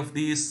 or any of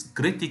these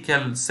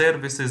critical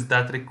services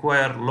that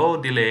require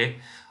low delay,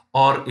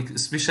 or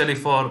especially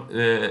for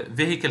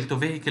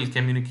vehicle-to-vehicle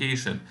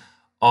communication,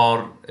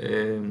 or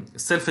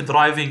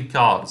self-driving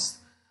cars.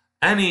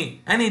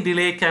 Any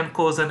delay can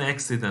cause an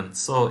accident,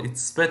 so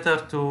it's better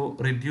to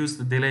reduce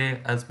the delay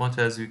as much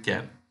as you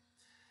can.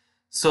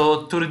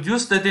 So to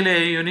reduce the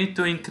delay, you need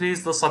to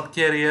increase the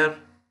subcarrier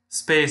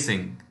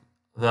spacing,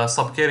 the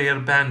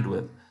subcarrier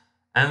bandwidth,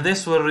 and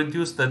this will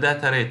reduce the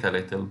data rate a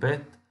little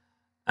bit,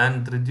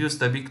 and reduce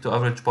the peak to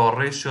average power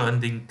ratio,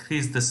 and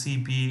increase the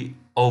CP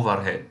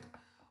overhead.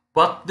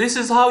 But this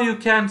is how you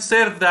can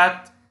serve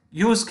that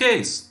use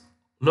case,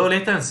 low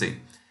latency.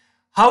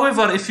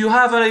 However, if you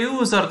have a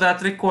user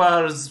that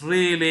requires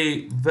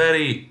really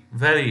very,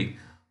 very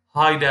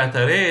high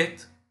data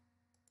rate,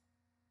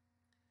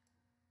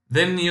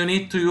 then you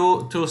need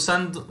to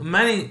send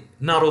many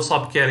narrow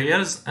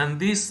subcarriers, and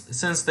these,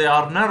 since they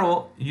are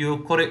narrow, you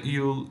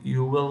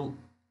will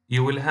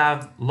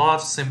have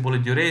large symbol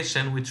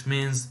duration, which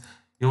means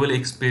you will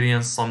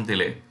experience some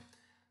delay.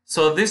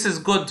 So this is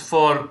good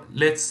for,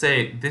 let's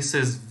say, this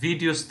is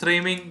video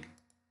streaming,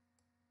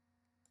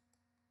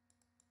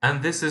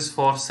 and this is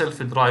for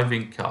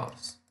self-driving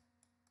cars.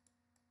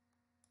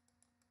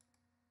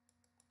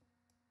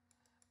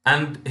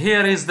 And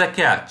here is the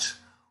catch.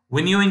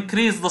 When you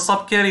increase the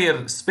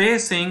subcarrier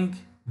spacing,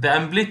 the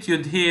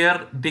amplitude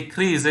here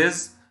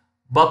decreases,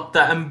 but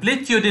the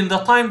amplitude in the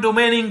time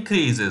domain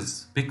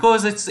increases,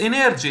 because it's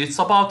energy, it's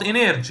about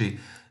energy.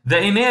 The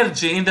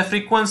energy in the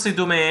frequency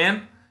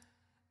domain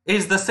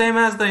is the same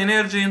as the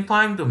energy in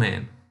time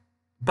domain.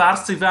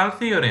 Parseval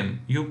theorem,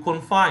 you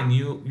confine,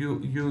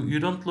 you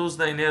don't lose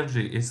the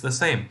energy, it's the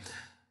same.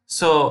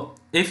 So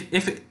if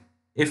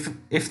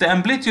the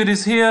amplitude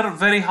is here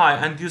very high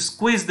and you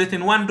squeezed it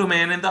in one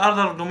domain, in the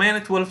other domain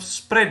it will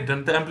spread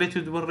and the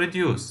amplitude will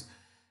reduce.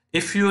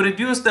 If you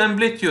reduce the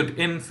amplitude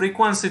in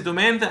frequency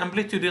domain, the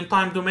amplitude in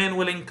time domain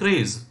will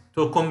increase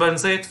to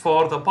compensate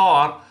for the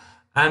power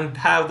and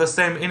have the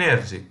same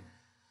energy.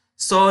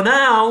 So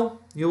now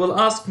you will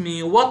ask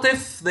me, what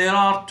if there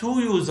are two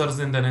users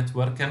in the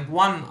network and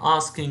one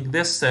asking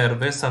this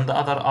service and the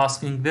other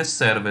asking this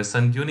service,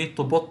 and you need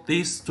to put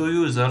these two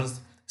users,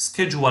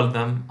 schedule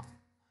them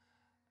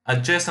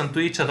adjacent to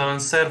each other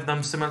and serve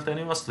them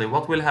simultaneously?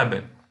 What will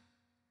happen?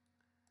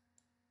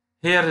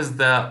 Here is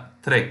the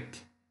trick.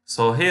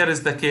 So here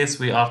is the case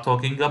we are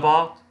talking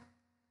about.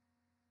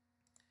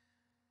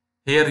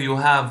 Here you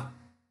have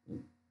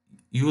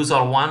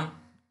user 1,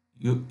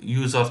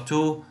 user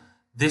 2,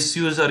 this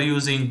user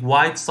using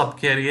wide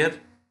subcarrier,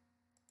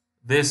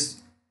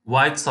 this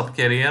wide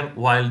subcarrier,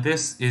 while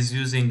this is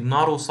using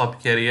narrow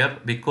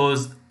subcarrier,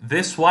 because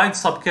this wide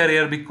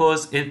subcarrier,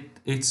 because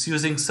it's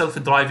using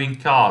self-driving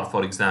car,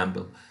 for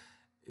example.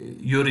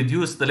 You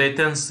reduce the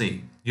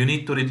latency. You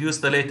need to reduce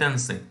the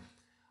latency.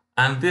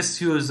 And this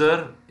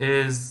user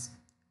is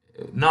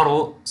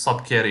narrow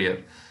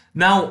subcarrier.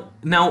 Now,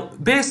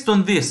 based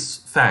on this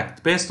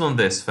fact,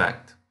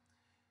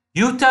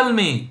 you tell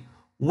me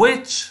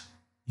which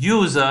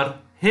user,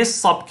 his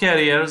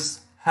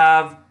subcarriers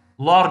have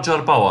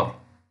larger power.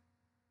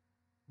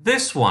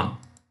 This one,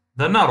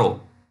 the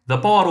narrow. The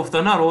power of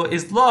the narrow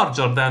is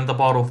larger than the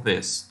power of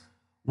this.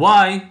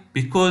 Why?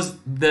 Because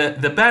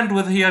the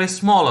bandwidth here is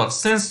smaller.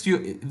 Since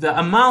the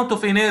amount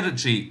of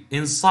energy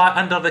inside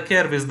under the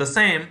curve is the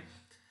same,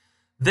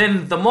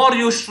 then the more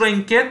you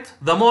shrink it,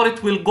 the more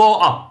it will go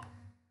up.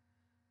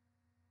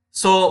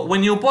 So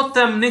when you put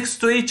them next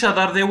to each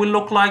other, they will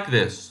look like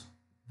this.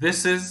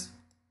 This is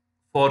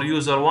for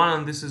user 1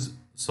 and this is,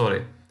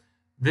 sorry,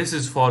 this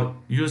is for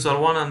user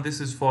 1 and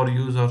this is for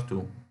user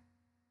 2.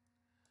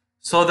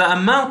 So the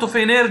amount of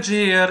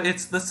energy here,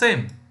 it's the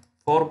same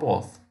for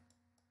both.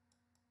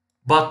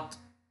 But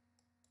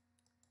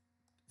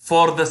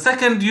for the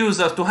second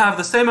user to have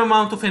the same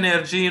amount of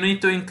energy, you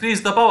need to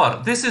increase the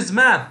power. This is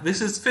math,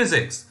 this is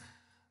physics.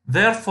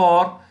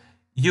 Therefore,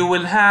 you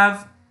will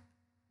have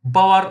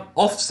power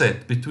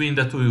offset between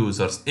the two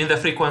users in the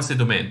frequency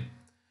domain.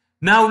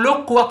 Now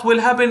look what will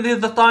happen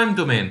in the time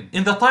domain.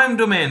 In the time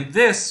domain,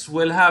 this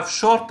will have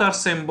shorter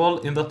symbol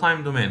in the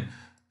time domain.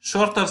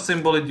 Shorter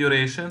symbol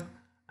duration,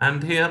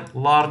 and here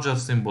larger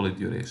symbol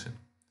duration.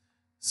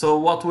 So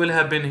what will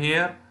happen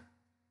here?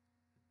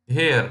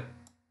 Here,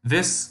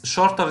 this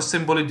shorter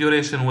symbol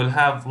duration will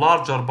have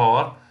larger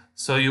power,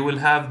 so you will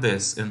have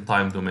this in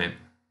time domain.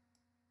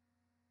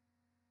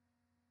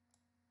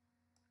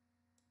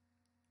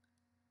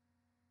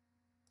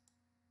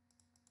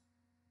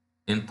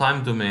 In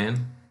time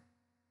domain,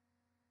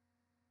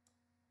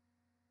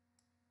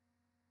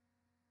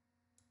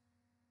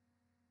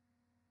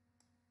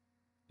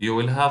 you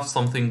will have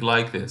something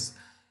like this.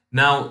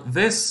 Now,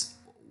 this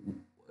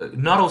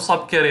narrow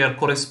subcarrier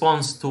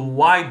corresponds to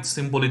wide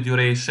symbol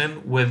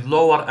duration with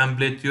lower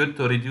amplitude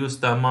to reduce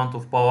the amount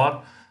of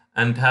power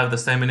and have the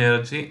same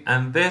energy.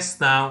 And this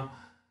now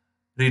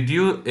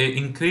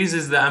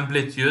increases the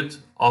amplitude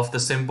of the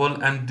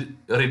symbol and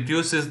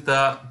reduces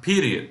the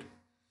period.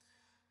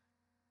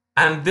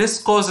 And this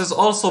causes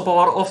also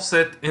power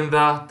offset in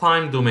the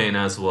time domain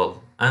as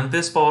well. And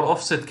this power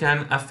offset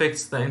can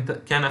affect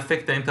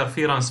the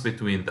interference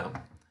between them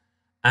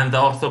and the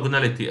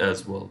orthogonality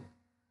as well.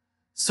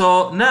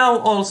 So now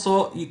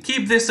also you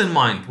keep this in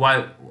mind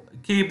while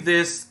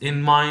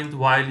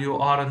you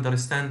are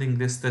understanding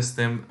this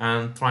system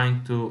and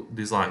trying to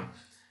design.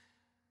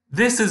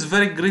 This is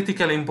very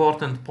critical,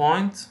 important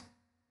point.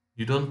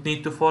 You don't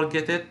need to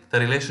forget it. The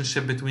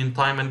relationship between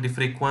time and the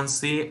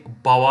frequency,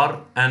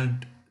 power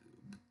and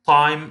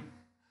time.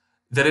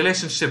 The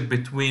relationship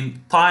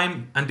between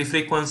time and the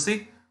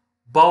frequency,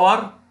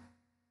 power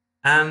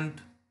and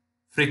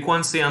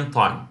frequency and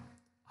time.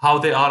 How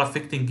they are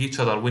affecting each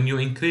other when you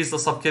increase the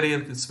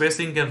subcarrier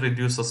spacing and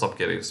reduce the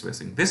subcarrier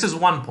spacing. This is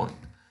one point.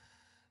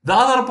 The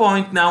other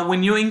point now,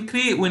 when you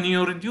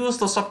reduce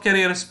the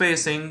subcarrier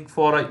spacing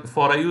for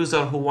a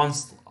user who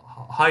wants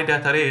high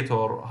data rate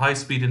or high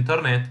speed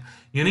internet,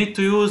 you need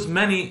to use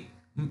many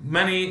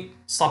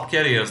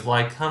subcarriers,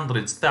 like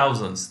hundreds,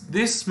 thousands.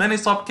 This many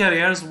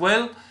subcarriers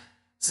will,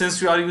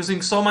 since you are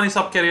using so many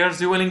subcarriers,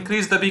 you will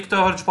increase the peak to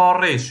average power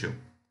ratio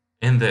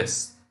in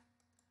this.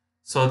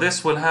 So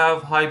this will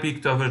have high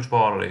peak to average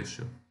power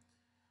ratio.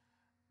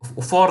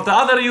 For the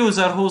other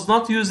user who's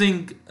not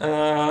using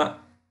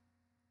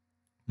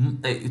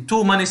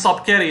too many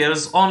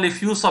subcarriers, only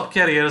few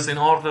subcarriers in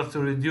order to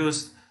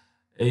reduce,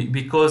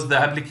 because the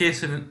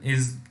application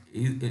is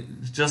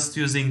just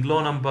using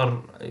low number,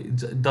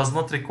 does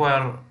not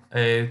require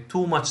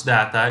too much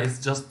data. It's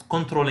just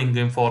controlling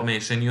the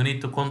information. You need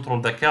to control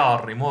the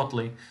car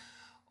remotely,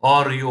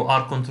 or you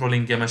are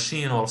controlling a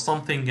machine or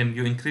something, and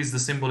you increase the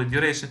symbol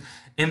duration.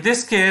 In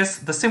this case,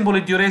 the symbol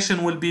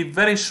duration will be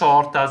very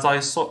short, as I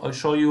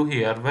show you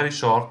here, very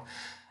short.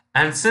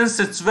 And since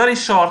it's very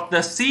short, the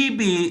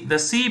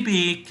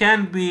CB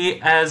can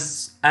be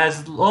as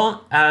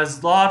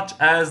large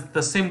as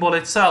the symbol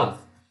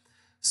itself.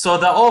 So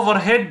the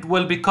overhead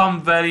will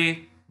become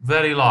very,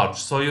 very large.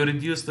 So you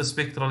reduce the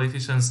spectral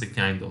efficiency,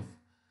 kind of.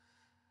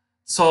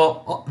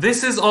 So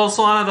this is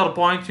also another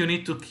point you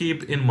need to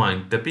keep in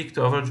mind: the peak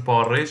to average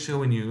power ratio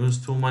when you use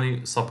too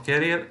many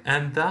subcarrier,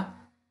 and the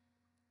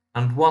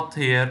and what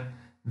here?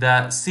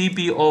 The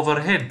CB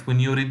overhead. When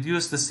you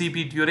reduce the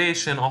CB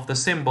duration of the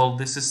symbol,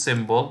 this is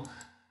symbol,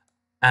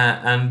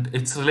 and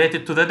it's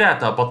related to the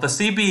data, but the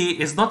CB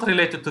is not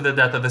related to the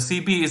data. The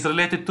CB is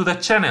related to the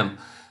channel.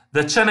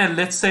 The channel,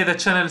 let's say the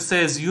channel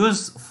says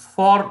use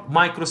 4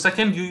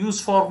 microseconds, you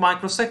use 4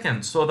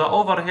 microseconds, so the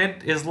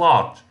overhead is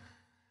large.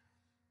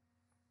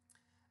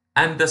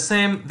 And the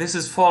same, this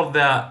is for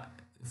the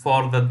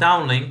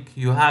downlink.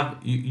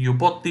 You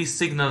put these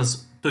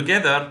signals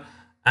together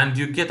and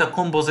you get a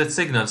composite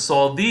signal.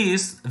 So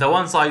these, the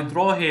ones I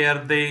draw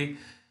here,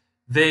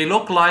 they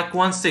look like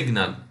one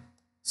signal.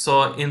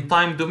 So in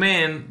time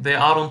domain, they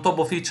are on top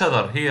of each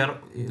other. Here,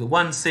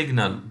 one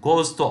signal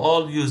goes to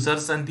all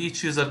users and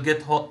each user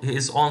gets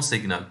his own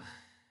signal.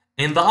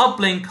 In the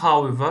uplink,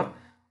 however,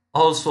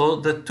 also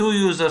the 2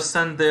 users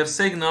send their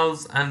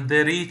signals and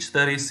they reach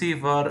the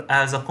receiver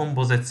as a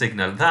composite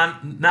signal.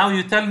 Then now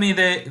you tell me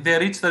they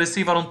reach the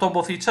receiver on top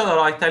of each other.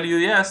 I tell you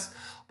yes,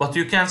 but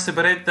you can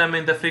separate them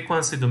in the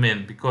frequency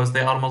domain because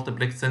they are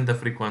multiplexed in the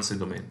frequency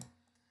domain.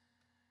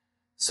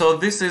 So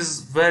this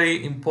is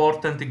very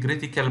important,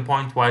 critical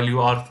point while you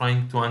are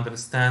trying to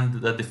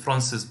understand the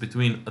differences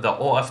between the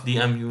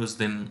OFDM used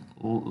in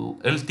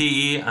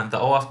LTE and the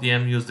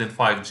OFDM used in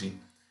 5G.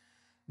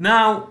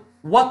 Now,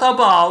 what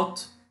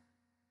about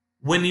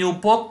when you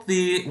put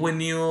when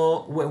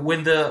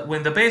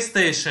the base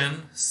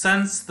station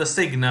sends the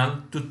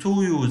signal to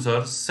 2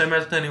 users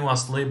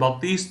simultaneously,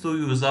 but these 2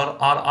 users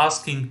are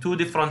asking 2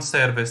 different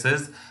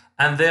services,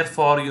 and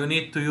therefore you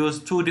need to use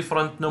 2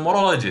 different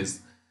numerologies.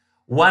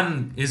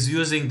 One is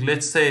using,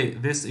 let's say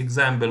this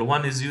example,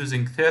 one is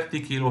using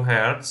 30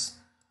 kilohertz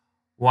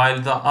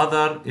while the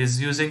other is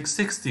using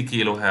 60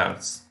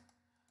 kilohertz.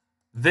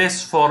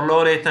 This for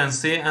low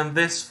latency and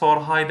this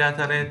for high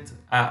data rate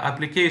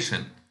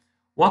application.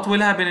 What will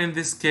happen in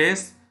this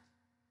case?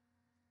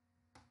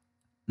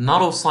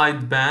 Narrow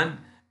sideband.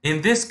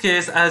 In this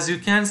case, as you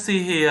can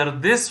see here,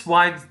 this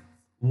wide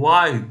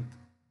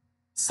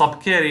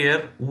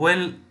subcarrier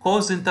will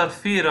cause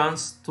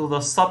interference to the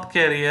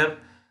subcarrier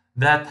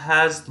that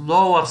has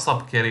lower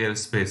subcarrier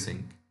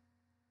spacing.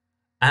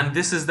 And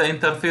this is the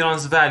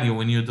interference value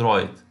when you draw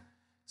it.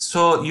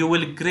 So you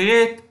will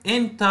create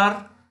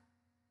inter-carrier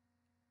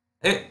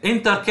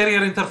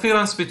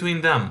interference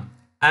between them.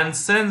 And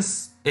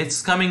since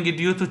it's coming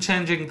due to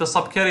changing the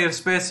subcarrier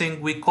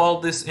spacing, we call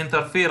this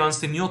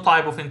interference, a new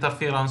type of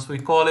interference, we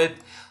call it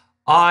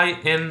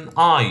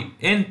INI,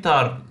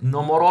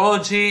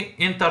 inter-numerology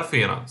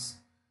interference.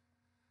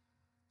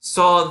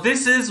 So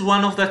this is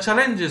one of the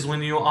challenges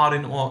when you are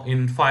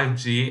in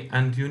 5G,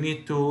 and you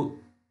need to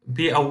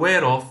be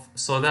aware of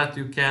so that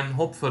you can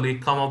hopefully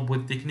come up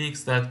with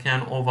techniques that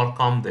can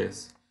overcome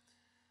this.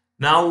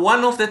 Now,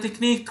 one of the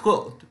technique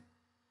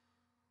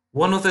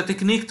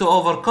to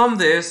overcome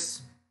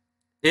this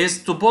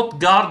is to put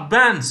guard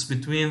bands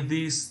between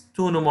these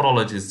 2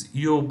 numerologies.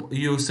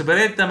 You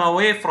separate them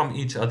away from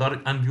each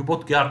other and you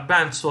put guard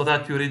bands so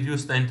that you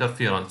reduce the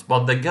interference.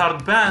 But the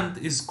guard band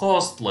is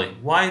costly.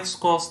 Why it's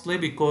costly?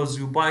 Because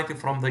you buy it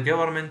from the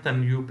government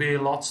and you pay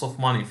lots of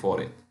money for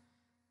it.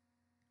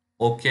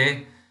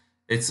 Okay?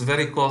 It's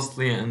very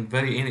costly and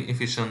very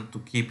inefficient to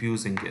keep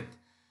using it.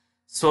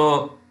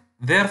 So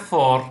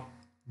therefore,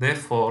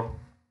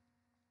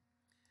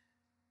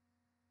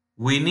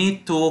 we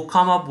need to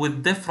come up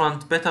with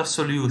different, better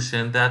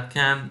solution that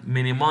can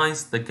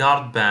minimize the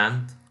guard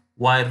band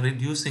while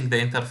reducing the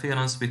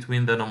interference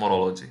between the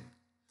numerology.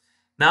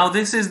 Now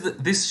this is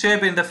this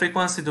shape in the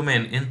frequency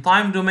domain. In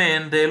time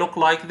domain, they look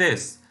like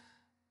this.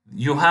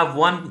 You have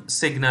one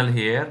signal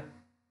here,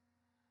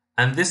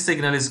 and this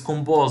signal is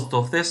composed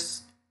of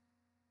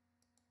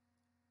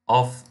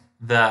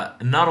the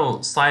narrow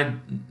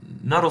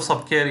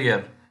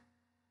subcarrier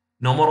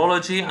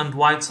numerology and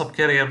wide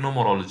subcarrier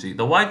numerology.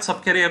 The wide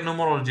subcarrier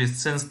numerology,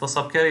 since the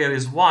subcarrier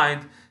is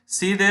wide,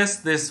 see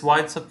this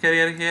wide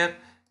subcarrier here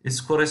is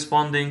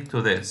corresponding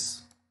to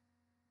this.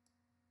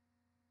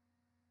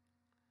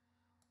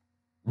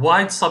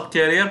 Wide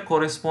subcarrier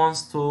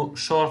corresponds to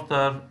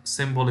shorter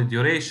symbol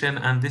duration,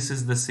 and this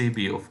is the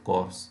CB, of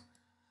course.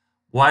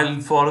 While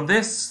for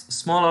this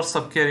smaller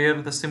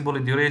subcarrier, the symbol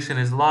duration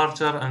is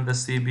larger and the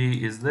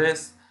CB is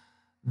this.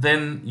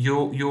 Then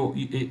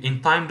in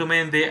time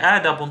domain, they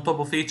add up on top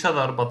of each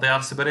other, but they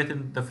are separated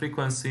in the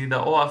frequency. The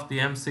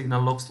OFDM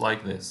signal looks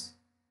like this.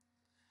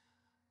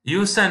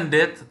 You send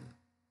it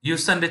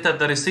at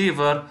the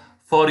receiver.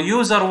 For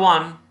user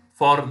 1,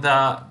 for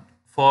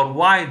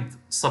wide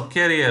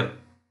subcarrier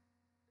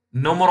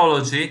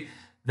numerology,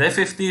 the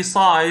FFT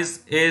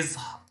size is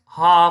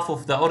half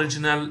of the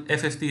original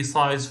FFT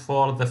size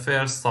for the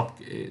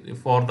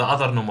for the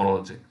other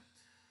numerology.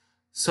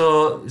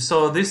 So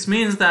this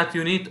means that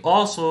you need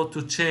also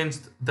to change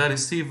the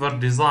receiver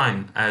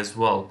design as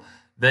well.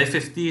 The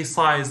FFT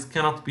size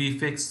cannot be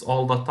fixed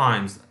all the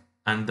times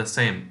and the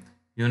same.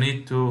 You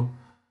need to,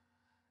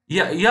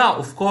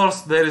 of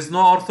course, there is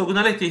no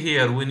orthogonality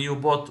here when you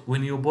bought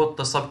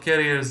the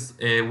subcarriers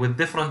with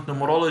different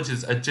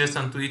numerologies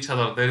adjacent to each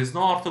other. There is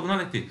no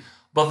orthogonality.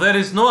 But there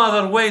is no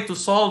other way to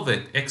solve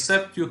it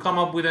except you come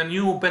up with a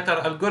new, better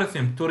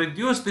algorithm to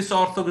reduce this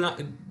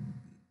orthogonality.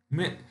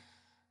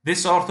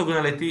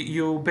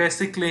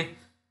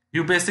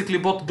 You basically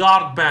put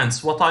guard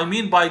bands. What I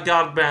mean by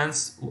guard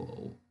bands,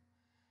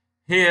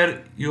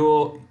 here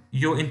you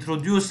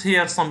introduce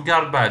here some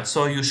guard bands.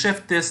 So you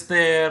shift this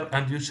there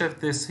and you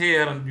shift this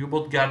here and you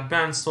put guard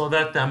bands so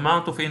that the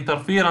amount of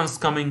interference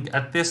coming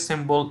at this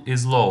symbol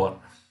is lower.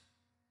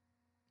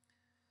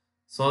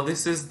 So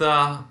this is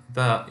the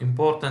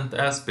important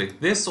aspect.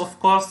 This, of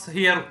course,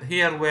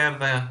 here where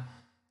the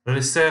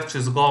research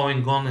is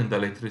going on in the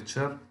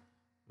literature.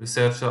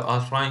 Researchers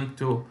are trying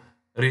to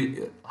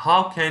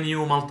how can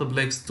you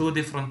multiplex two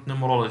different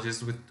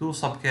numerologies with two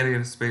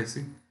subcarrier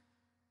spacing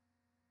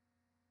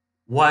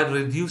while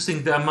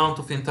reducing the amount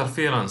of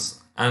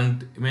interference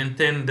and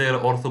maintain their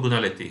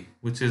orthogonality,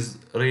 which is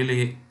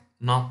really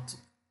not,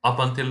 up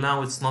until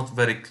now, it's not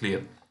very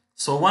clear.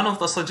 So one of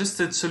the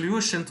suggested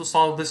solutions to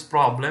solve this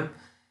problem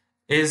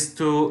is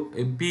to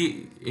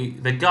be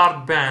the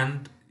guard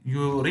band,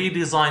 you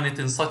redesign it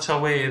in such a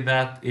way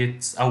that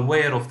it's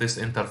aware of this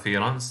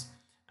interference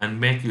and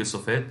make use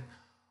of it,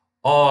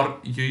 or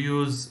you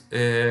use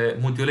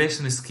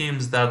modulation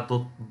schemes that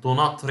do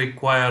not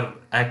require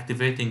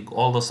activating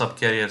all the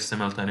subcarriers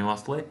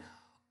simultaneously,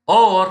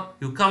 or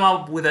you come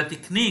up with a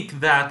technique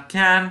that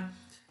can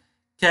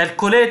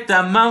calculate the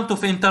amount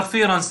of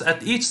interference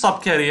at each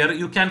subcarrier.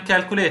 You can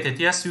calculate it.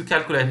 Yes, you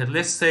calculate it.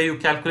 Let's say you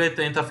calculate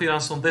the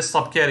interference on this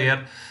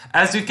subcarrier.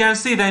 As you can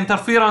see, the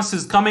interference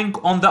is coming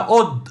on the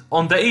odd,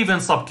 on the even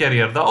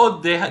subcarrier. The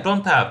odd they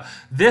don't have.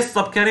 This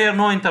subcarrier,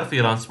 no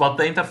interference, but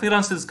the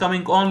interference is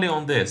coming only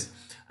on this.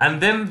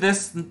 And then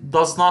this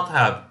does not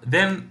have.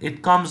 Then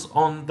it comes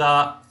on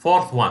the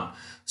fourth one.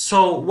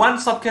 So one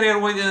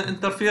subcarrier with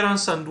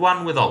interference and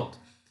one without.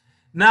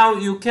 Now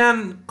you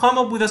can come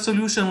up with a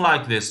solution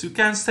like this. You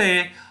can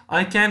say,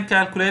 I can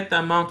calculate the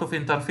amount of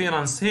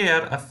interference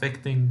here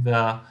affecting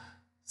the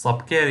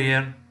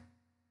subcarrier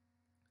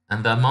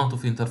and the amount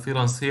of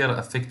interference here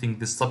affecting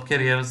the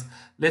subcarriers.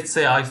 Let's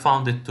say I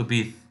found it to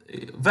be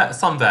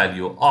some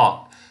value,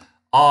 R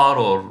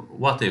or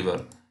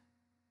whatever.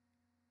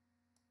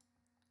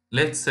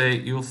 Let's say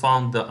you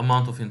found the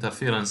amount of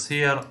interference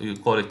here, you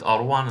call it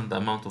R1, and the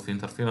amount of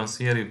interference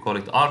here, you call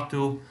it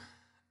R2.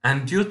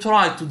 And you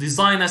try to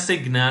design a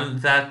signal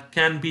that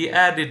can be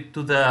added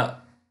to the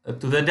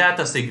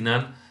data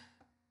signal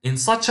in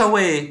such a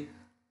way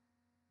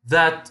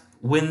that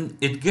when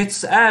it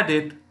gets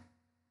added,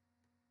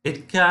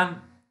 it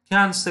can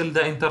cancel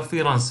the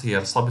interference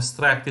here,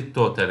 subtract it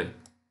totally.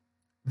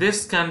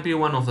 This can be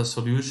one of the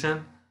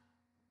solutions,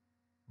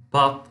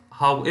 but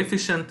how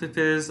efficient it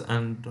is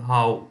and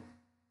how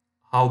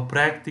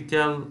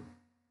practical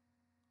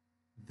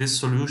this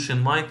solution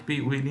might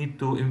be, we need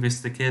to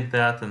investigate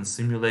that and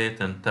simulate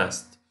and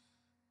test.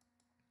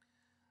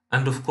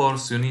 And of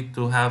course, you need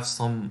to have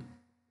some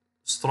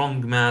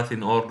strong math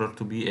in order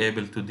to be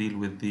able to deal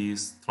with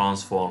these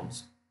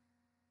transforms.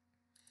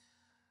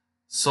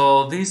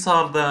 So these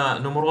are the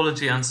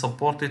numerology and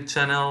supported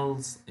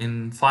channels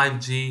in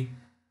 5G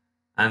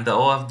and the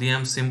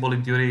OFDM symbol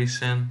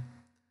duration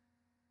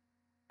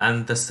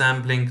and the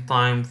sampling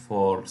time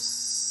for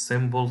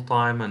symbol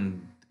time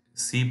and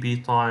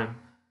CP time.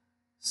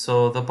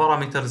 So the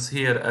parameters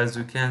here, as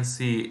you can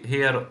see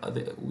here,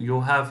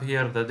 you have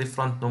here the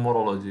different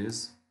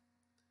numerologies,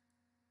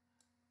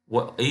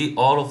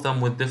 all of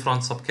them with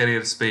different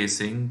subcarrier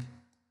spacing,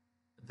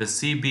 the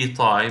CB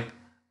type,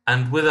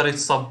 and whether it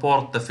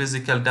supports the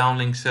physical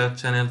downlink shared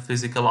channel,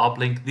 physical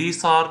uplink.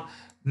 These are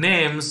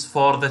names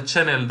for the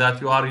channel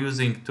that you are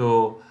using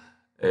to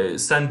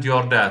send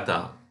your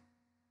data.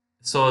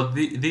 So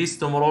these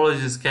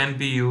numerologies can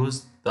be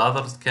used, the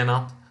others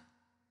cannot.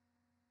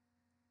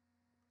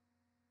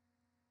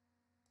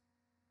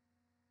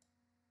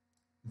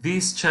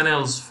 These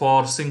channels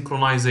for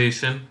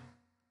synchronization,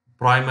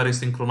 primary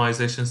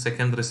synchronization,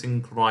 secondary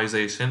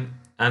synchronization,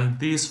 and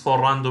these for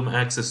random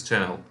access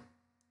channel.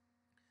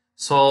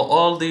 So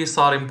all these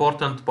are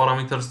important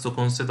parameters to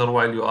consider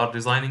while you are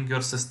designing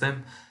your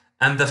system.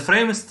 And the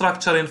frame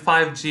structure in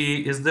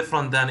 5G is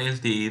different than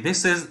LTE.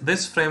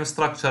 This frame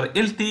structure,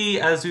 LTE,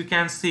 as you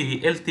can see,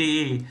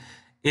 LTE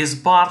is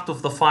part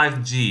of the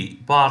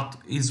 5G. Part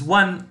is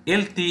one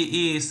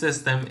LTE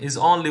system is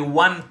only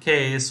one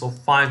case of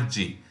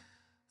 5G.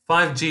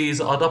 5G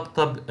is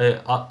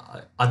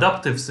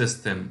adaptive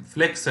system,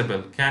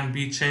 flexible, can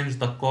be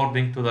changed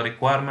according to the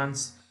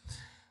requirements.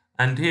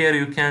 And here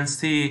you can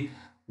see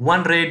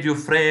one radio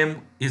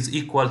frame is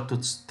equal to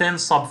 10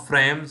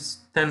 subframes,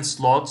 10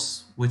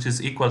 slots, which is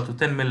equal to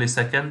 10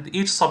 milliseconds.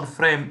 Each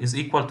subframe is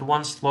equal to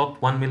one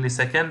slot, 1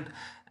 millisecond.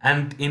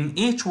 And in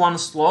each one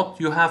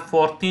slot, you have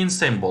 14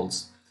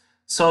 symbols.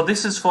 So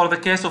this is for the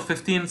case of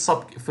 15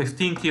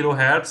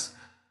 kilohertz.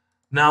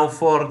 Now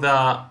for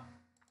the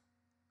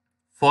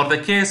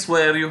case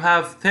where you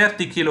have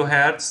 30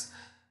 kilohertz,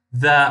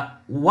 the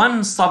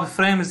one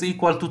subframe is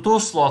equal to 2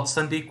 slots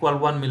and equal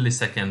 1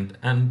 millisecond,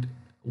 and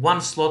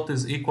one slot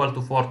is equal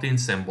to 14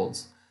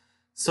 symbols.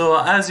 So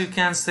as you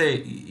can say,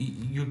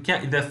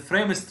 the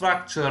frame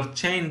structure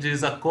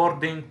changes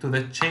according to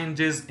the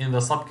changes in the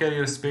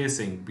subcarrier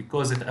spacing,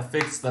 because it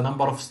affects the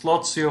number of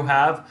slots you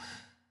have,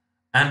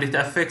 and it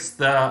affects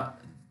the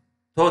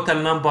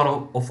total number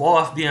of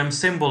OFDM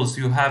symbols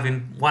you have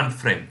in one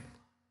frame.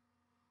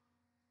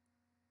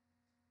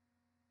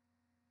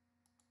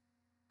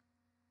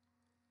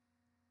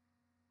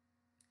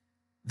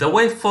 The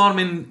waveform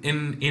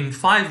in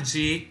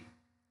 5G,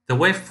 the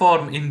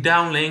waveform in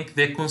downlink,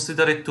 they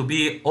consider it to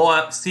be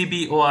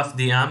CB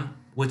OFDM,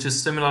 which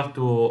is similar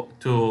to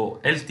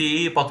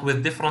LTE but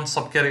with different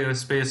subcarrier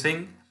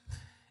spacing.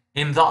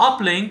 In the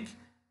uplink,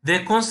 they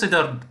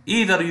consider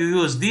either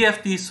you use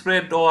DFT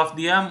spread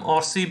OFDM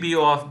or CB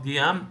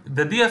OFDM.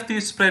 The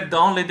DFT spread, the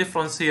only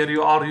difference here,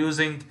 you are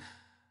using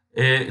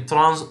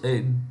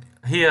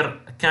here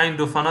kind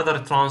of another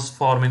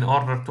transform in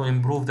order to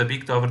improve the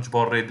peak to average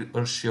power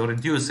ratio,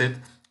 reduce it,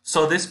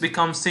 so this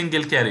becomes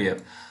single carrier.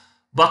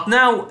 But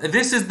now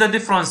this is the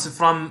difference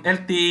from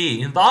LTE.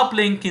 In the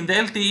uplink, in the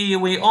LTE,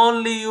 we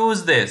only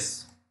use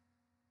this.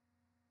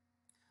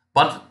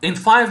 But in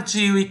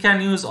 5G, we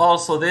can use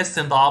also this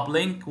in the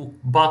uplink,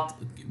 but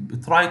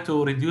try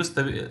to reduce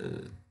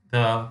the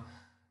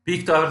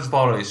peak to average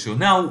power ratio.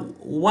 Now,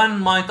 one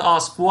might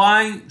ask,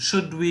 why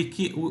should we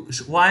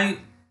use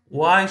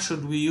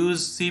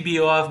CB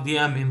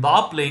OFDM in the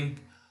uplink,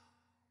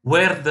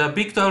 where the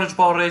peak to average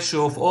power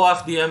ratio of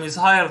OFDM is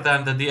higher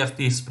than the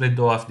DFT spread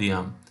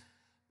OFDM?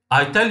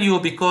 I tell you,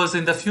 because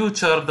in the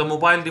future the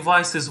mobile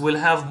devices will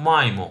have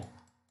MIMO,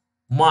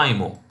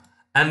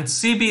 and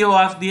CB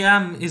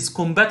OFDM is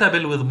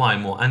compatible with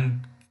MIMO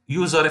and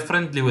user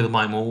friendly with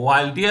MIMO,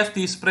 while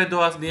DFT spread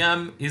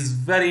OFDM is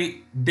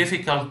very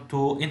difficult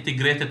to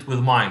integrate it with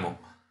MIMO,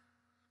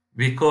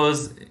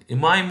 because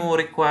MIMO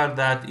requires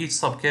that each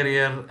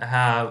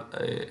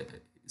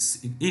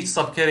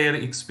subcarrier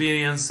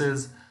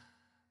experiences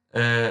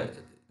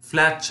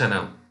flat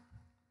channel.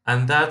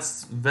 And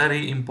that's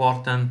very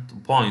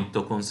important point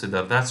to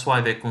consider. That's why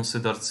they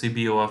considered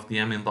CB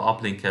OFDM in the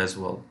uplink as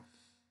well.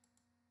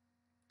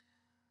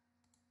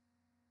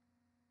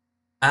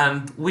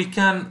 And we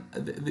can,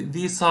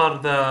 these are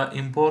the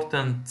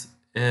important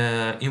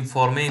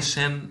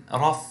information,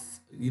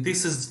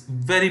 this is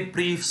very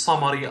brief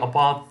summary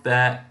about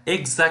the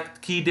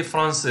exact key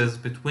differences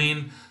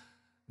between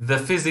the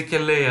physical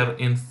layer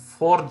in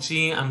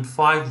 4G and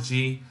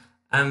 5G,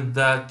 and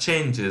the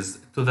changes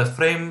to the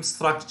frame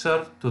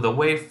structure, to the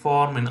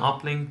waveform in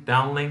uplink,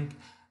 downlink,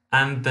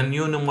 and the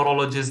new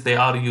numerologies they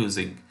are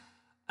using,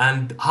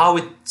 and how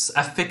it's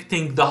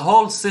affecting the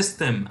whole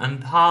system,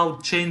 and how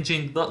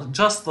changing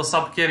just the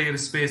subcarrier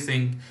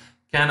spacing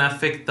can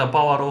affect the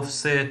power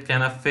offset,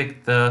 can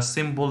affect the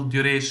symbol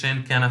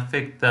duration, can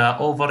affect the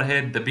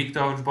overhead, the peak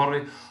to average power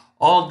rate,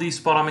 all these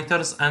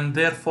parameters, and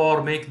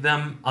therefore make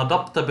them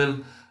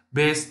adaptable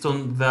based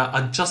on the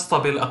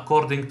adjustable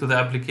according to the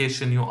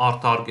application you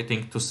are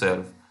targeting to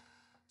serve.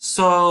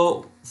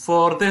 So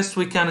for this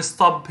we can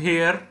stop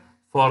here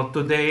for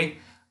today,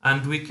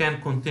 and we can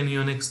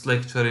continue next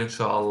lecture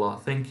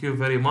inshallah. Thank you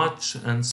very much, and